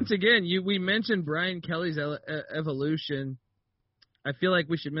 and once again, we mentioned Brian Kelly's evolution. I feel like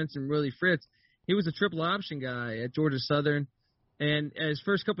we should mention Willie Fritz. He was a triple option guy at Georgia Southern, and his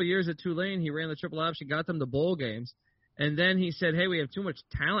first couple of years at Tulane, he ran the triple option, got them to bowl games, and then he said, "Hey, we have too much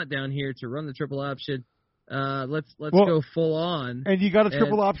talent down here to run the triple option. Let's go full on." And you got a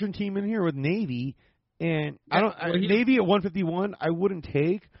triple option team in here with Navy, and Navy at 151 I wouldn't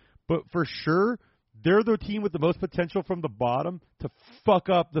take, but for sure they're the team with the most potential from the bottom to fuck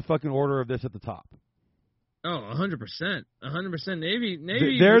up the fucking order of this at the top. Oh, 100%. 100%. Navy.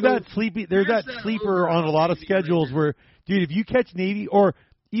 They're that sleeper on a lot of schedules where, dude, if you catch Navy, or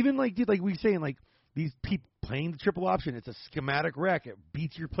even like we were saying, like these people playing the triple option, it's a schematic wreck. It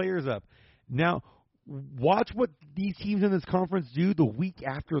beats your players up. Now, watch what these teams in this conference do the week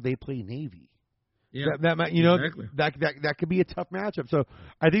after they play Navy. Yeah, exactly. That could be a tough matchup. So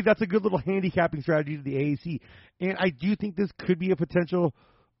I think that's a good little handicapping strategy to the AAC, and I do think this could be a potential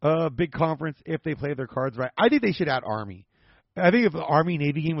big conference if they play their cards right. I think they should add Army. I think if the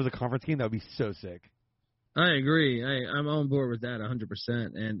Army-Navy game was a conference game, that would be so sick. I agree. I'm on board with that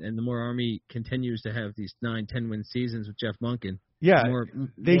 100%. And the more Army continues to have these 9-10 win seasons with Jeff Monken, yeah, more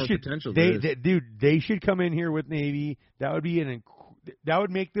potential. They should come in here with Navy. That would be that would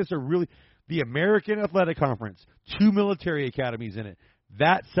make this the American Athletic Conference. 2 military academies in it.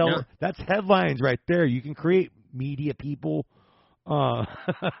 That's headlines right there. You can create media people. 100%.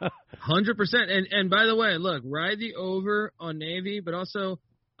 And by the way, look, ride the over on Navy, but also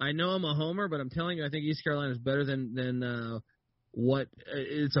I know I'm a homer, but I'm telling you, I think East Carolina is better than what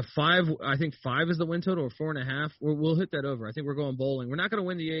it's a 5. I think 5 is the win total, or 4.5. We'll hit that over. I think we're going bowling. We're not going to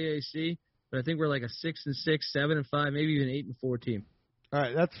win the AAC, but I think we're like a 6-6, 7-5, maybe even 8-4 team. All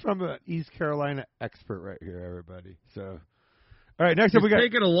right, that's from an East Carolina expert right here, everybody. So, all right, next up we got.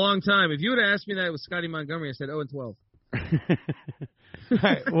 It's taken a long time. If you would have asked me that with Scotty Montgomery, I said 0-12. All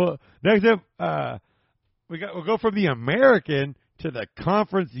right. Well, next up, we'll go from the American to the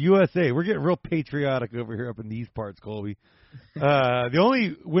Conference USA. We're getting real patriotic over here up in these parts, Colby. The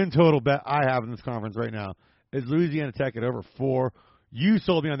only win total bet I have in this conference right now is Louisiana Tech at over 4. You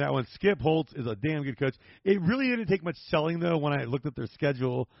sold me on that one. Skip Holtz is a damn good coach. It really didn't take much selling though when I looked at their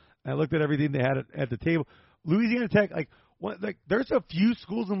schedule. I looked at everything they had at the table. Louisiana Tech, there's a few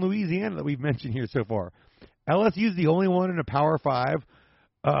schools in Louisiana that we've mentioned here so far. LSU is the only one in a Power 5.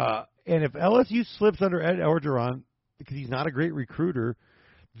 And if LSU slips under Ed Orgeron, because he's not a great recruiter,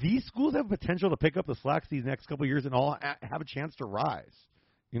 these schools have potential to pick up the slack these next couple of years and all have a chance to rise.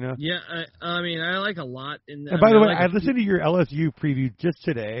 Yeah, I mean, I like a lot in that. And by the way, I listened to your LSU preview just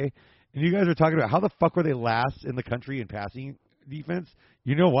today, and you guys are talking about how the fuck were they last in the country in passing defense.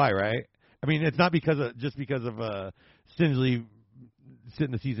 You know why, right? I mean, it's not because of Stingley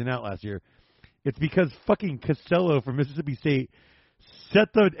sitting the season out last year. It's because fucking Costello from Mississippi State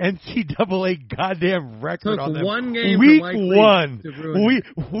set the NCAA goddamn record on them. One game week for Mike one. Leach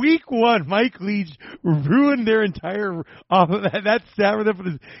Week one, Mike Leach ruined their entire that stat for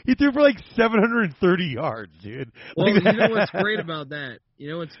them. He threw for like 730 yards, dude. Well, you know what's great about that?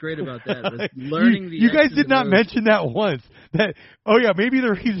 Learning you guys did not mention that once. Maybe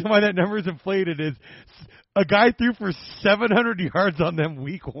the reason why that number is inflated is a guy threw for 700 yards on them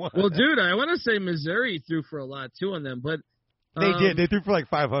week one. Well, dude, I want to say Missouri threw for a lot too on them, but they did. They threw for like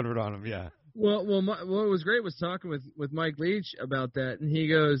 500 on them, yeah. What was great was talking with Mike Leach about that, and he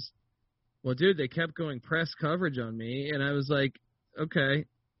goes, "Well, dude, they kept going press coverage on me," and I was like, "Okay,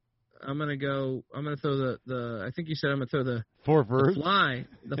 I'm gonna throw the. I think you said I'm gonna throw the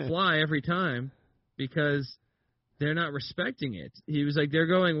fly every time because they're not respecting it." He was like, "They're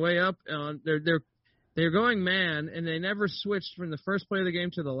going way up on they're going man, and they never switched from the first play of the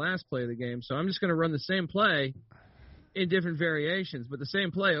game to the last play of the game. So I'm just gonna run the same play." in different variations, but the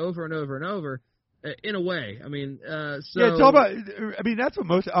same play over and over and over. In a way, I mean, so yeah, it's all about. I mean, that's what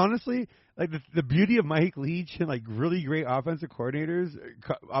most honestly, like the beauty of Mike Leach and like really great offensive coordinators,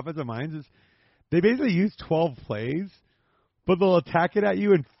 offensive minds is they basically use 12 plays, but they'll attack it at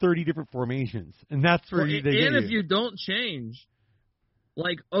you in 30 different formations, and that's where they get you. And if you don't change,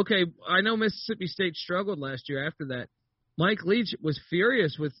 like okay, I know Mississippi State struggled last year after that. Mike Leach was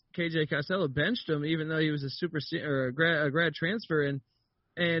furious with KJ Costello, benched him even though he was a grad transfer.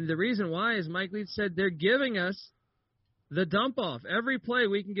 And the reason why is Mike Leach said they're giving us the dump off. Every play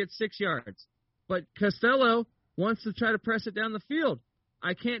we can get 6 yards. But Costello wants to try to press it down the field.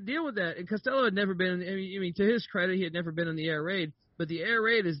 I can't deal with that. And Costello had never been, I mean, to his credit, he had never been in the air raid. But the air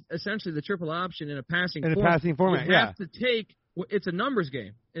raid is essentially the triple option in a passing format. In a passing format, you have to take, it's a numbers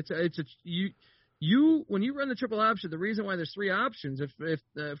game. When you run the triple option, the reason why there's 3 options, if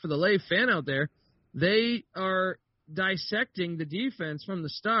for the lay fan out there, they are dissecting the defense from the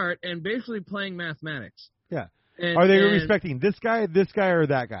start and basically playing mathematics. Yeah. Are they respecting this guy, or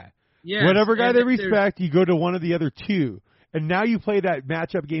that guy? Yeah. Whatever guy they respect, you go to one of the other 2. And now you play that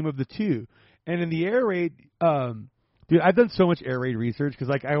matchup game of the 2. And in the air raid, dude, I've done so much air raid research because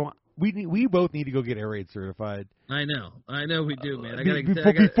like we both need to go get air raid certified. I know we do, man.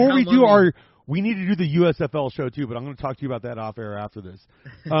 Before we need to do the USFL show too, but I'm going to talk to you about that off air after this.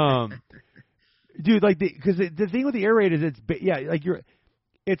 Dude, like, because the thing with the air raid is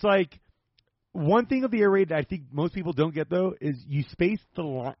it's like one thing of the air raid that I think most people don't get though is you space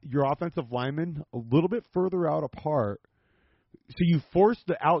your offensive linemen a little bit further out apart, so you force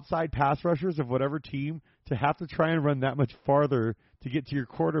the outside pass rushers of whatever team to have to try and run that much farther to get to your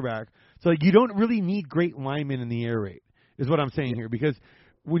quarterback. So like, you don't really need great linemen in the air raid, is what I'm saying here, because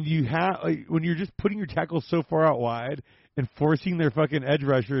when you're just putting your tackles so far out wide and forcing their fucking edge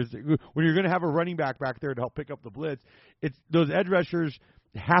rushers, when you're going to have a running back there to help pick up the blitz, it's those edge rushers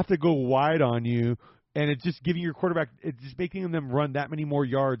have to go wide on you, and it's just giving your quarterback, it's just making them run that many more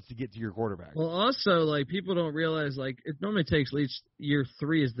yards to get to your quarterback. Well, also, like, people don't realize, like, it normally takes Leach year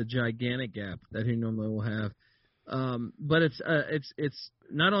 3 is the gigantic gap that he normally will have. But it's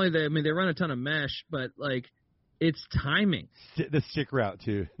not only that, I mean, they run a ton of mesh, but, like, it's timing. The stick route,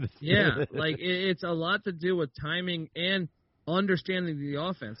 too. Yeah, like, it's a lot to do with timing and understanding the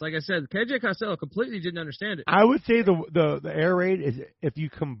offense. Like I said, KJ Costello completely didn't understand it. I would say the air raid is if you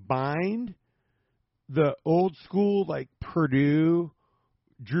combined the old school, like, Purdue,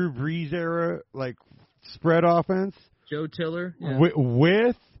 Drew Brees era, like, spread offense. Joe Tiller. Yeah.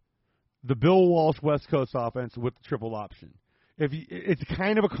 With the Bill Walsh West Coast offense with the triple option. It's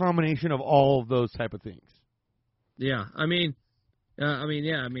kind of a combination of all of those type of things. Yeah, it's a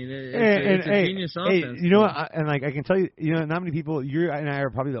genius offense. You know what? I can tell you, not many people. You and I are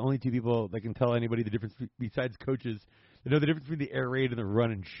probably the only 2 people that can tell anybody the difference besides coaches that know the difference between the air raid and the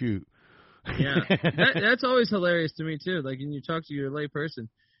run and shoot. Yeah, that's always hilarious to me too. Like when you talk to your lay person,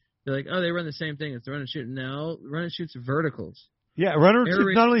 they're like, "Oh, they run the same thing. It's the run and shoot." No, run and shoot's verticals. Yeah, run and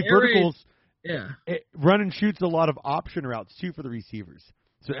shoot not only verticals. Yeah, run and shoot's a lot of option routes too for the receivers.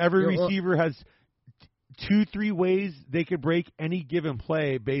 So every receiver has 2-3 ways they could break any given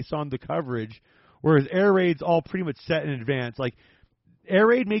play based on the coverage, whereas air raid's all pretty much set in advance. Like air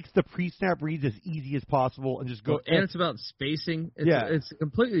raid makes the pre-snap reads as easy as possible and just go. And it's about spacing. It's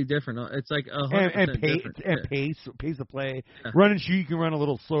completely different. It's like 100% different. And pace of play. Yeah. Run and shoot, you can run a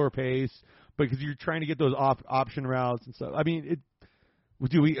little slower pace because you're trying to get those option routes and stuff. I mean,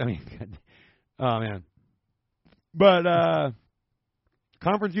 oh man, but.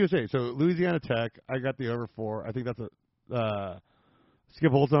 Conference USA. So Louisiana Tech, I got the over 4. I think that's a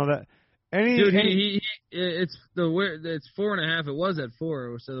Skip Holtz on that. It's 4.5. It was at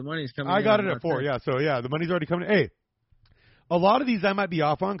 4, so the money's coming. I got it at 4. Yeah, so yeah, the money's already coming. Hey, a lot of these I might be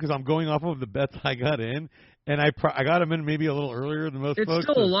off on because I'm going off of the bets I got in, and I got them in maybe a little earlier than most folks.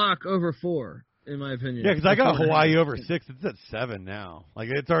 It's still a lock over 4, in my opinion. Yeah, because I got Hawaii over 6. It's at 7 now. Like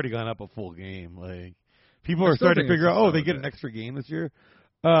it's already gone up a full game. Like. People are starting to figure out, they get an extra game this year.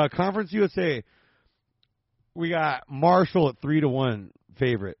 Conference USA, we got Marshall at 3-1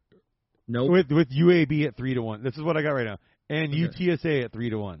 favorite. Nope. With UAB at 3-1. This is what I got right now. And UTSA at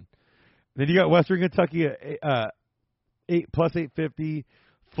 3-1. Then you got Western Kentucky at 8+850.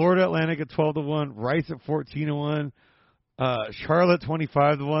 Florida Atlantic at 12-1. Rice at 14-1. Charlotte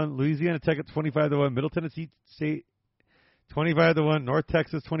 25-1. Louisiana Tech at 25-1. Middle Tennessee State 25-1. North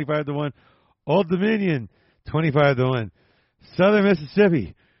Texas 25-1. Old Dominion, 25-1. Southern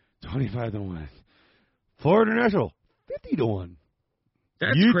Mississippi, 25-1. Florida National, 50-1.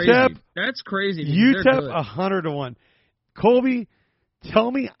 That's UTEP, crazy. That's crazy. UTEP, 100-1. Colby, tell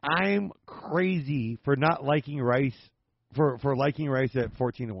me I'm crazy for not liking Rice for liking Rice at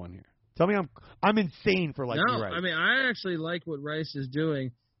 14-1 here? Tell me I'm insane for liking Rice. No, I mean I actually like what Rice is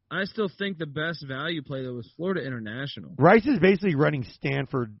doing. I still think the best value play though was Florida International. Rice is basically running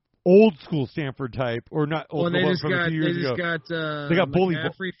Stanford, old school Stanford type, or not old Well, school from a few years ago. They got bully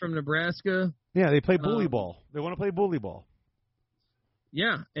McCaffrey from Nebraska. Yeah, they play bully ball. They want to play bully ball.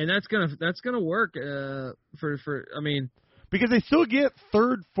 Yeah, and that's gonna work for I mean, because they still get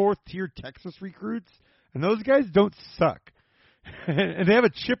third, fourth tier Texas recruits, and those guys don't suck, and they have a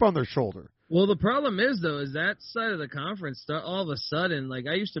chip on their shoulder. Well, the problem is though, is that side of the conference all of a sudden, like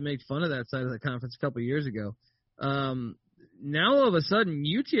I used to make fun of that side of the conference a couple of years ago. Now all of a sudden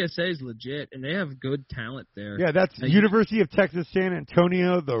UTSA is legit, and they have good talent there. Yeah, that's University of Texas San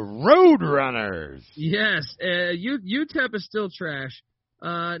Antonio, the Roadrunners. Yes, UTEP is still trash.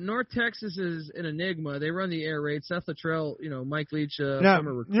 North Texas is an enigma. They run the air raid. Seth Luttrell, Mike Leach,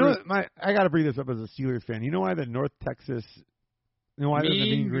 former recruit. You know what, I got to bring this up as a Steelers fan. You know why the North Texas? You know why they're the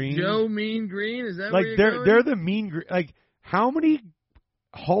Mean Green? Joe Mean Green? Is that like where you're going? They're the Mean Green. Like how many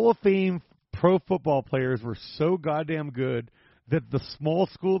Hall of Fame pro football players were so goddamn good that the small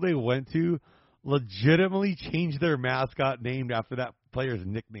school they went to legitimately changed their mascot named after that player's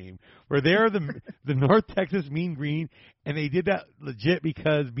nickname, where they're the North Texas Mean Green, and they did that legit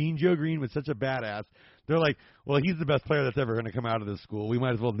because Mean Joe Green was such a badass. They're like, well, he's the best player that's ever going to come out of this school. We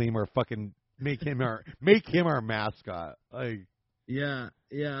might as well name our make him our mascot. Like, yeah.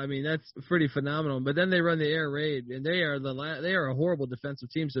 I mean that's pretty phenomenal. But then they run the air raid, and they are a horrible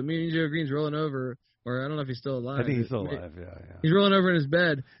defensive team. So Mean Joe Green's rolling over. Or I don't know if he's still alive. I think he's still alive, yeah. He's rolling over in his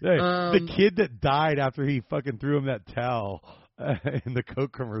bed. Hey, the kid that died after he fucking threw him that towel in the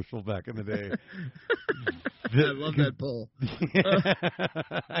Coke commercial back in the day. I love that poll.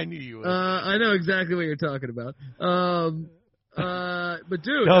 I knew you would. I know exactly what you're talking about. But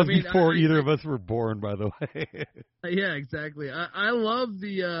dude, that was before either of us were born, by the way. Yeah, exactly. I love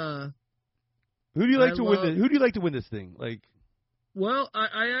the. Who do you like to win? Who do you like to win this thing? Like. Well,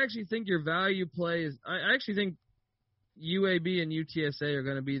 I actually think your value play is. I actually think UAB and UTSA are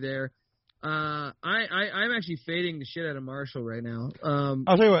going to be there. I'm actually fading the shit out of Marshall right now.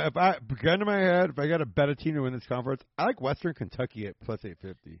 I'll tell you what. If I gun to my head, if I got to bet a team to win this conference, I like Western Kentucky at plus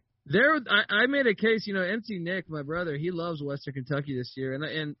 850. I made a case. NC Nick, my brother, he loves Western Kentucky this year,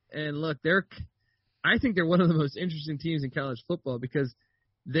 and look, I think they're one of the most interesting teams in college football because.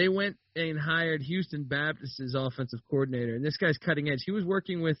 They went and hired Houston Baptist's offensive coordinator, and this guy's cutting edge. He was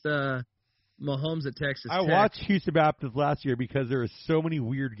working with Mahomes at Texas Tech. I watched Houston Baptist last year because there were so many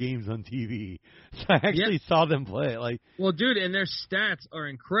weird games on TV. So I actually saw them play. Well, dude, and their stats are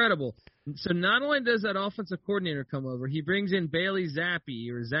incredible. So not only does that offensive coordinator come over, he brings in Bailey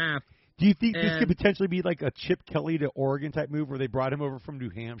Zappi or Zapp. Do you think this could potentially be like a Chip Kelly to Oregon type move where they brought him over from New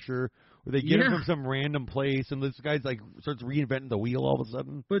Hampshire, where they get him from some random place and this guy's starts reinventing the wheel all of a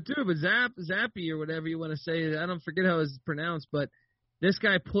sudden? But Zappi or whatever you want to say, I don't forget how it's pronounced, but this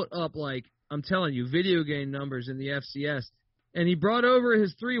guy put up I'm telling you, video game numbers in the FCS, and he brought over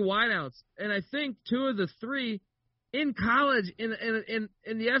his 3 wideouts, and I think 2 of the 3 in college in the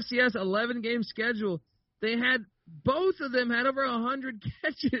FCS 11-game schedule, they had. Both of them had over 100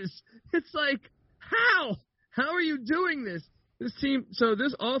 catches. It's like, how are you doing this? This team, so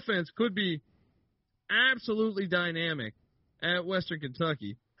this offense could be absolutely dynamic at Western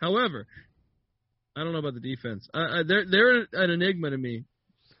Kentucky. However, I don't know about the defense. They're an enigma to me.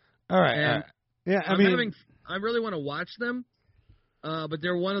 All right. Yeah, I really want to watch them, but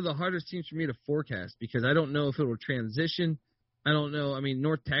they're one of the hardest teams for me to forecast because I don't know if it will transition. I don't know. I mean,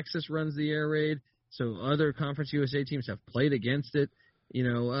 North Texas runs the air raid. So other Conference USA teams have played against it.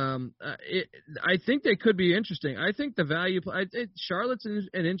 I think they could be interesting. I think the value – Charlotte's an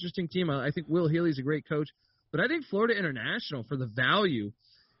interesting team. I think Will Healy's a great coach. But I think Florida International, for the value,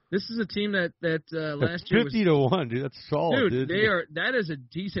 this is a team that last year was – 50-1, dude. That's solid, dude. That is a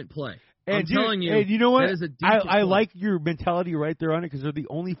decent play. And I'm telling you. And you know what? That is a decent I play. like your mentality right there on it because they're the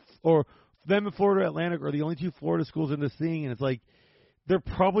only – or them and Florida Atlantic are the only 2 Florida schools in this thing. And it's like – they're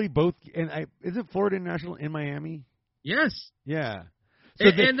probably both, isn't Florida International in Miami? Yes. Yeah. So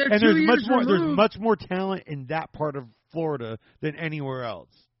there's much more talent in that part of Florida than anywhere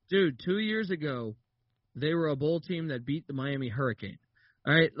else. Dude, 2 years ago, they were a bowl team that beat the Miami Hurricane.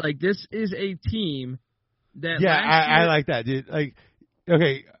 All right, this is a team that. Yeah, I like that, dude.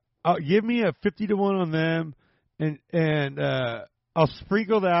 Okay, give me a 50-1 on them, and I'll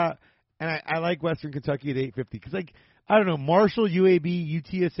sprinkle that, and I like Western Kentucky at 850 because I don't know, Marshall, UAB,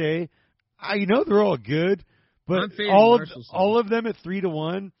 UTSA. I know they're all good, but all of them at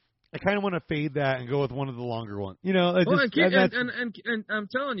 3-1. I kind of want to fade that and go with one of the longer ones. You know, and I'm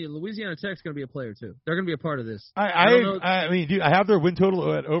telling you, Louisiana Tech's going to be a player too. They're going to be a part of this. I mean, dude, I have their win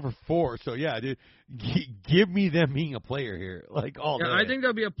total at over 4. So yeah, dude, give me them being a player here, like all day. I think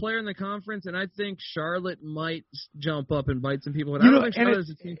they'll be a player in the conference, and I think Charlotte might jump up and bite some people. But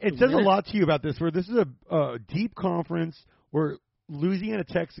it says a lot to you about this, where this is a deep conference where Louisiana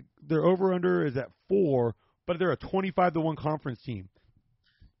Tech's their over under is at 4, but they're a 25-1 conference team.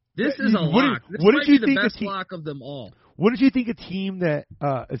 This is a lock. This might be the best lock of them all. Wouldn't you think a team that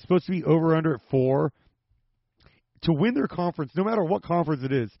is supposed to be over under at 4 to win their conference, no matter what conference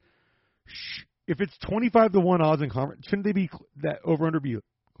it is, if it's 25-1 odds in conference, shouldn't they be that over under be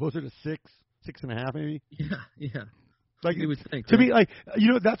closer to 6.5 maybe? Yeah. Like you would think, to me, like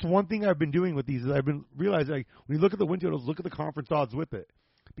that's one thing I've been doing with these is I've been realizing like when you look at the win totals, look at the conference odds with it.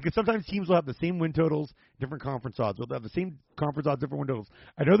 Because sometimes teams will have the same win totals, different conference odds. They'll have the same conference odds, different win totals.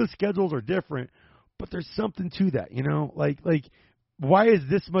 I know the schedules are different, but there's something to that, you know? Like why is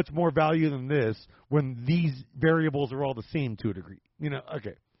this much more value than this when these variables are all the same to a degree? You know,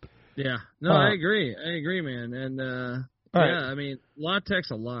 okay. Yeah. No, I agree, man. And right. I mean, La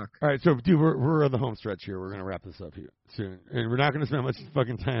Tech's a lock. All right, so dude, we're on the home stretch here. We're gonna wrap this up here soon, and we're not gonna spend much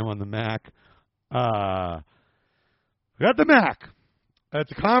fucking time on the MAC. We got the MAC. It's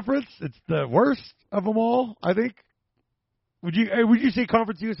a conference. It's the worst of them all, I think. Would you say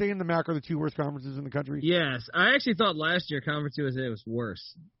Conference USA and the MAC are the 2 worst conferences in the country? Yes. I actually thought last year Conference USA was worse.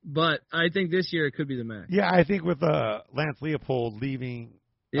 But I think this year it could be the MAC. Yeah, I think with Lance Leopold leaving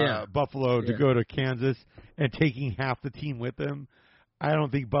Buffalo to go to Kansas and taking half the team with him, I don't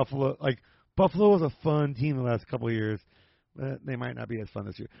think Buffalo was a fun team the last couple of years. But they might not be as fun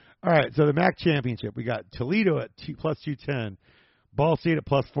this year. All right, so the MAC championship, we got Toledo at plus 210. Ball State at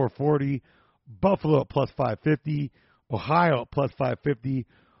plus 440, Buffalo at plus 550, Ohio at plus 550,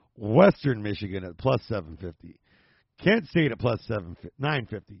 Western Michigan at plus 750, Kent State at plus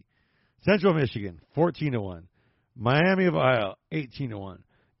 950, Central Michigan 14-1, Miami of Ohio 18-1,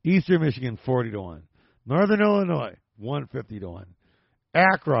 Eastern Michigan 40-1, Northern Illinois 150-1,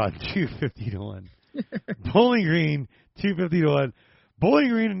 Akron 250-1, Bowling Green 250-1. Bowling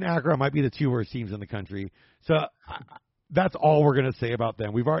Green and Akron might be the 2 worst teams in the country. So. That's all we're going to say about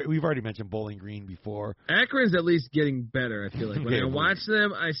them. We've already mentioned Bowling Green before. Akron's at least getting better, I feel like. When I watch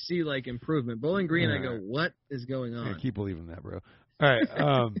them, I see, like, improvement. Bowling Green, I go, what is going on? Yeah, keep believing that, bro. All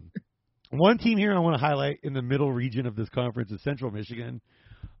right. One team here I want to highlight in the middle region of this conference is Central Michigan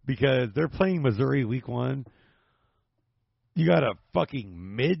because they're playing Missouri week 1. You got a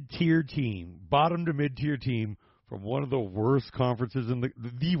fucking mid-tier team, bottom to mid-tier team from one of the worst conferences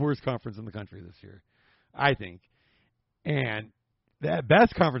the worst conference in the country this year, I think. And the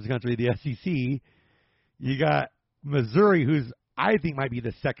best conference in the country, the SEC, you got Missouri, who's I think might be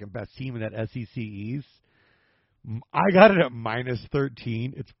the second best team in that SEC East. I got it at minus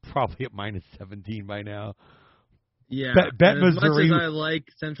 13. It's probably at minus 17 by now. Yeah. Bet Missouri. As much as I like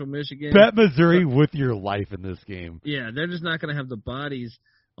Central Michigan. Bet Missouri with your life in this game. Yeah, they're just not going to have the bodies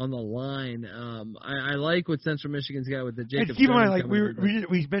on the line. I like what Central Michigan's got with the Jacobs. Keep in mind, like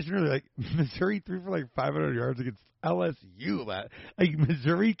we mentioned earlier, like Missouri threw for like 500 yards against LSU. Like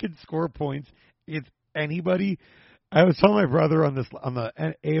Missouri can score points against anybody. I was telling my brother on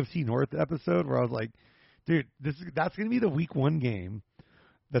the AFC North episode where I was like, dude, that's going to be the week 1 game.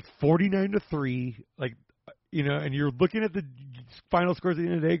 That's 49-3. Like, you know, and you're looking at the final scores at the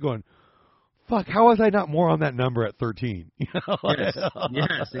end of the day going, fuck, how was I not more on that number at 13? You know?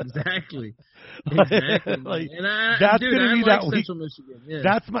 Yes, exactly. Exactly. Like, that's going to be that week. Michigan. Yeah.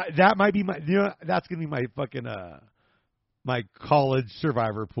 That's going to be my fucking my college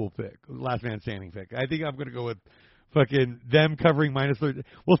survivor pool pick, last man standing pick. I think I'm going to go with fucking them covering minus 30.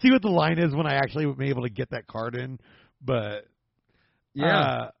 We'll see what the line is when I actually am able to get that card in. But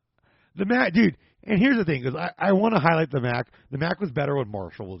the MAC, dude. And here's the thing, because I want to highlight the MAC. The MAC was better when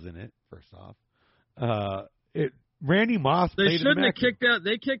Marshall was in it. First off, Randy Moss. They shouldn't have kicked out.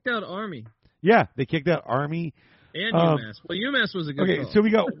 They kicked out Army. Yeah, they kicked out Army and UMass. Well, UMass was a good. Okay, call. So we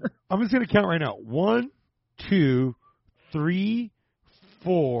got. I'm just going to count right now. 1, 2, 3,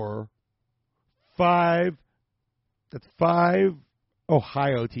 4, 5. That's 5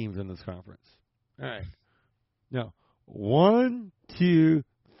 Ohio teams in this conference. All right. No. 1, 2,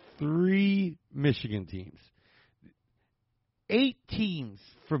 3 Michigan teams. 8 teams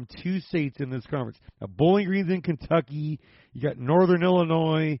from 2 states in this conference. Now, Bowling Green's in Kentucky. You got Northern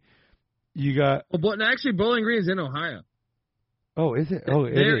Illinois. You got... Well, actually, Bowling Green's in Ohio. Oh, is it? Oh,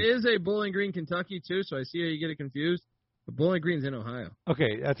 there is a Bowling Green, Kentucky, too, so I see how you get it confused. But Bowling Green's in Ohio.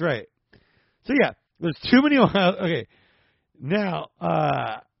 Okay, that's right. So, yeah, there's too many Ohio... Okay, now,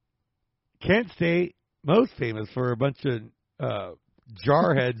 Kent State, most famous for a bunch of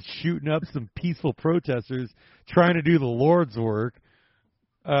jarheads shooting up some peaceful protesters trying to do the Lord's work.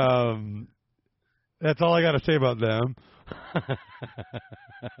 That's all I got to say about them.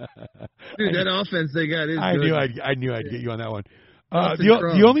 Dude, that offense they got is good. I knew I'd get you on that one.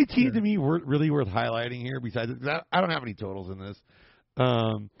 The only team to me really worth highlighting here, besides I don't have any totals in this,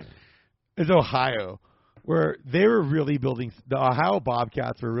 is Ohio, where they were really building. The Ohio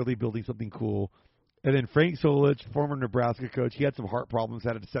Bobcats were really building something cool. And then Frank Solich, former Nebraska coach, he had some heart problems,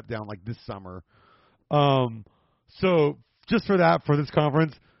 had to step down like this summer. So just for this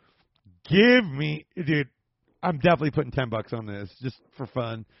conference, give me, dude, I'm definitely putting $10 on this just for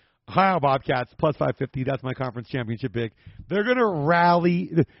fun. Ohio Bobcats plus 550. That's my conference championship pick. They're gonna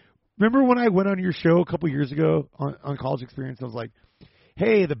rally. Remember when I went on your show a couple years ago on College Experience? I was like,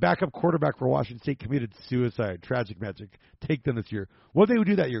 "Hey, the backup quarterback for Washington State committed suicide. Tragic magic. Take them this year." What did they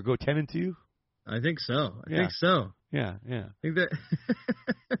do that year? Go 10-2? I think so. I think so. Yeah. I think that.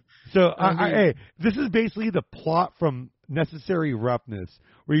 So, hey, this is basically the plot from Necessary Roughness,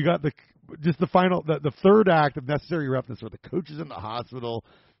 where you got the third act of Necessary Roughness, where the coach is in the hospital.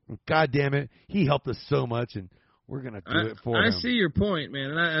 God damn it, he helped us so much, and we're gonna do it for him. I see your point,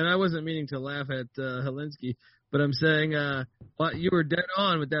 man, and I wasn't meaning to laugh at Helinski, but I'm saying you were dead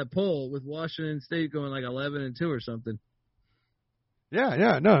on with that poll with Washington State going like 11-2 or something.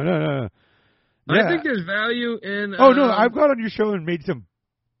 Yeah, no. I think there's value in. Oh no, I've got on your show and made some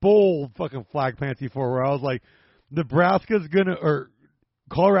bold fucking flag plants before, where I was like,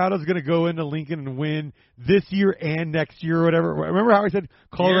 Colorado's gonna go into Lincoln and win this year and next year or whatever. Remember how I said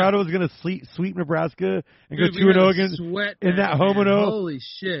Colorado was gonna sweep Nebraska and go 2-0 against in that home and oh? Holy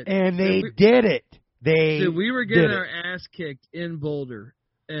shit! And they did it. We were getting our ass kicked in Boulder.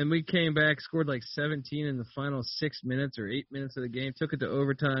 And we came back, scored like 17 in the final 6 minutes or 8 minutes of the game. Took it to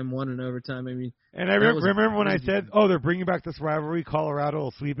overtime, won in overtime. I mean, and I remember when I said, "Oh, they're bringing back this rivalry. Colorado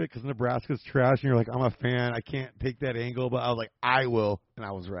will sweep it because Nebraska's trash." And you're like, "I'm a fan. I can't take that angle," but I was like, "I will," and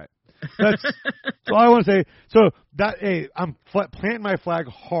I was right. That's all I want to say. So I'm planting my flag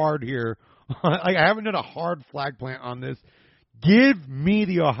hard here. Like I haven't done a hard flag plant on this. Give me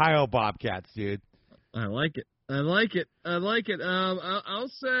the Ohio Bobcats, dude. I like it. I'll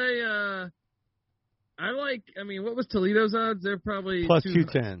say what was Toledo's odds? They're probably plus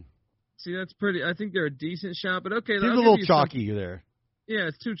 210. See, that's pretty. I think they're a decent shot, but okay. Seems a little chalky there. Yeah,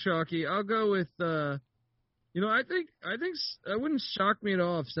 it's too chalky. I'll go with. I think it wouldn't shock me at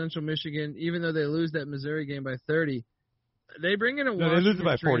all if Central Michigan, even though they lose that Missouri game by 30, they bring in a Washington. No, they lose it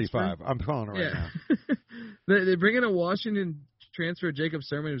by 45. I'm calling it right now. They bring in a Washington transfer, Jacob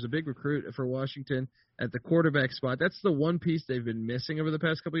Sermon, who's a big recruit for Washington at the quarterback spot. That's the one piece they've been missing over the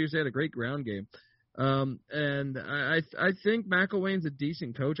past couple of years. They had a great ground game. And I think McElwain's a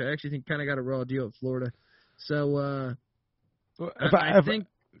decent coach. I actually think kind of got a raw deal at Florida. So I think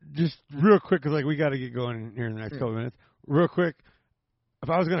just real quick, because we got to get going here in the next couple of minutes. Real quick, if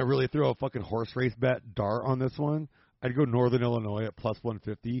I was going to really throw a fucking horse race dart on this one, I'd go Northern Illinois at plus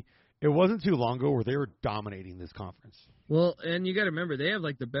 150. It wasn't too long ago where they were dominating this conference. Well, and you got to remember, they have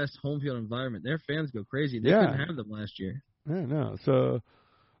the best home field environment. Their fans go crazy. They couldn't have them last year. Yeah, no. So,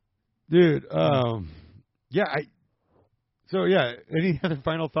 dude, any other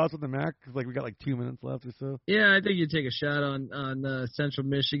final thoughts on the MAC? Because we got 2 minutes left or so. Yeah, I think you take a shot on Central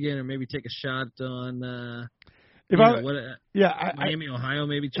Michigan, or maybe take a shot on Miami, Ohio,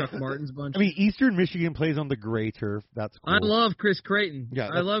 maybe Chuck Martin's bunch. I mean, Eastern Michigan plays on the gray turf. That's cool. I love Chris Creighton. Yeah,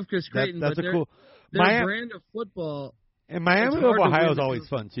 I love Chris Creighton. That's a cool. Their brand of football. And Miami of Ohio is always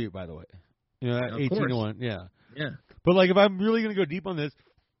fun too, by the way. That 18-1, yeah. But if I'm really gonna go deep on this,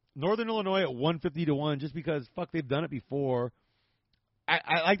 Northern Illinois at 150-1, just because they've done it before.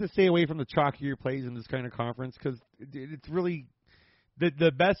 I like to stay away from the chalkier plays in this kind of conference because it's really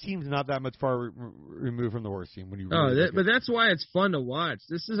the best team's not that much far removed from the worst team when you. But that's why it's fun to watch.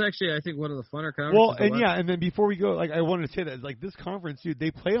 This is actually, I think, one of the funner conferences. Well, and then before we go, I wanted to say that this conference, dude,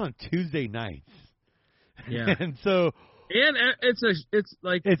 they play on Tuesday nights. Yeah, and so. And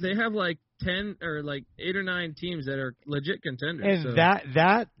they have 10 or 8 or 9 teams that are legit contenders. And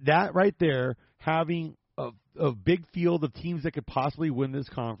that right there, having a big field of teams that could possibly win this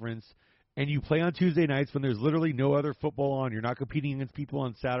conference, and you play on Tuesday nights when there's literally no other football on. You're not competing against people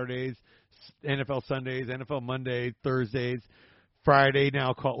on Saturdays, NFL Sundays, NFL Mondays, Thursdays, Friday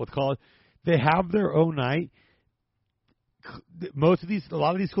now with college. They have their own night. A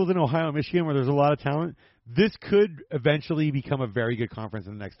lot of these schools in Ohio and Michigan where there's a lot of talent, this could eventually become a very good conference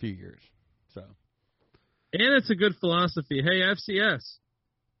in the next few years. So, and it's a good philosophy. Hey, FCS.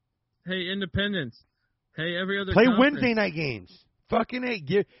 Hey, Independence. Hey, every other play conference. Wednesday night games. Fucking hey,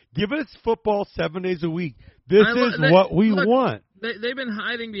 give us football 7 days a week. This is what we want. They've been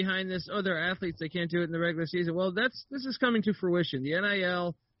hiding behind this. Oh, they're athletes. They can't do it in the regular season. Well, this is coming to fruition. The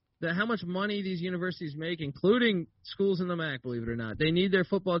NIL, how much money these universities make, including schools in the MAC, believe it or not. They need their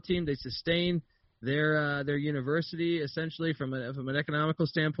football team. They sustain their university, essentially, from an economical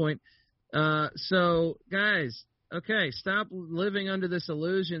standpoint. So, guys, okay, stop living under this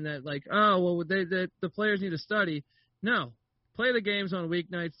illusion that, like, oh, well, the players need to study. No. Play the games on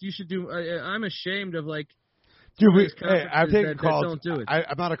weeknights. You should do. I'm ashamed of Dude, I've taken college. Don't do it.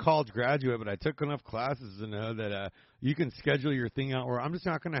 I'm not a college graduate, but I took enough classes to know that you can schedule your thing out. Where I'm just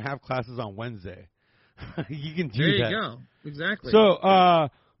not going to have classes on Wednesday. You can do that. There you go. Exactly. So,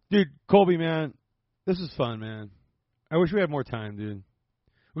 dude, Colby, man, this is fun, man. I wish we had more time, dude.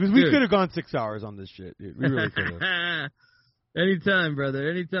 Because we could have gone 6 hours on this shit, dude. We really could have. Anytime, brother.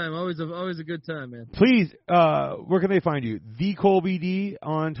 Anytime. Always a good time, man. Please, where can they find you? The Colby D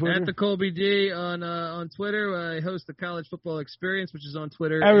on Twitter? At the Colby D on Twitter. I host the College Football Experience, which is on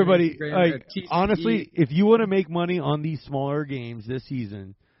Twitter. Everybody, honestly, if you want to make money on these smaller games this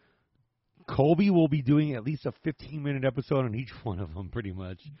season, Colby will be doing at least a 15-minute episode on each one of them, pretty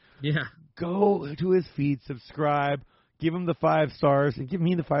much. Yeah. Go to his feed, subscribe, give him the 5 stars, and give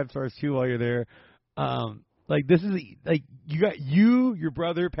me the 5 stars, too, while you're there. This is your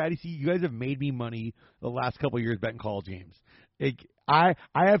brother, Patty C. You guys have made me money the last couple of years betting college games. I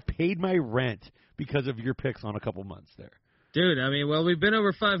have paid my rent because of your picks on a couple months there. Dude, I mean, well, we've been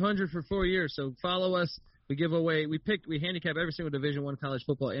over 500 for 4 years, so follow us. We give away, we handicap every single Division I college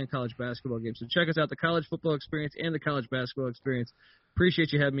football and college basketball game. So check us out, the College Football Experience and the College Basketball Experience.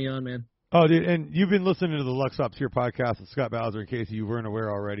 Appreciate you having me on, man. Oh, dude, and you've been listening to the Lux Ops Here podcast with Scott Bowser, in case you weren't aware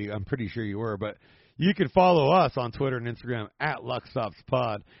already. I'm pretty sure you were, but you can follow us on Twitter and Instagram at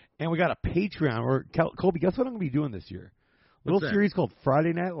LuxOpsPod. And we got a Patreon. Colby, guess what I'm going to be doing this year? A little series called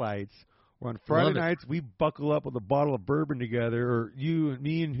Friday Night Lights. Where on Friday nights, we buckle up with a bottle of bourbon together, or you and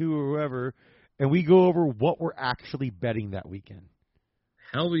me and whoever, and we go over what we're actually betting that weekend.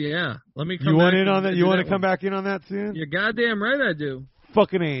 Hell yeah. Let me come You want back in on that? You want to come one. back in on that soon? You're goddamn right I do.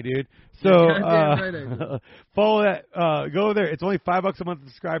 Fucking A, dude. So follow that. Go there. It's only $5 a month to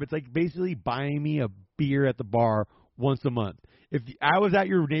subscribe. It's like basically buying me a beer at the bar once a month. If I was at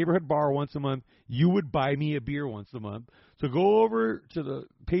your neighborhood bar once a month, you would buy me a beer once a month. So go over to the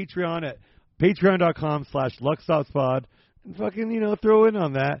Patreon at patreon.com/LuxOpsPod and fucking, throw in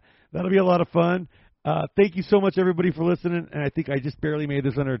on that. That'll be a lot of fun. Thank you so much, everybody, for listening. And I think I just barely made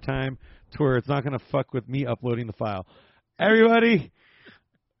this under time to where it's not going to fuck with me uploading the file. Everybody,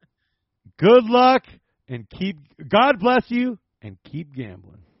 good luck and God bless you and keep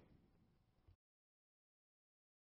gambling.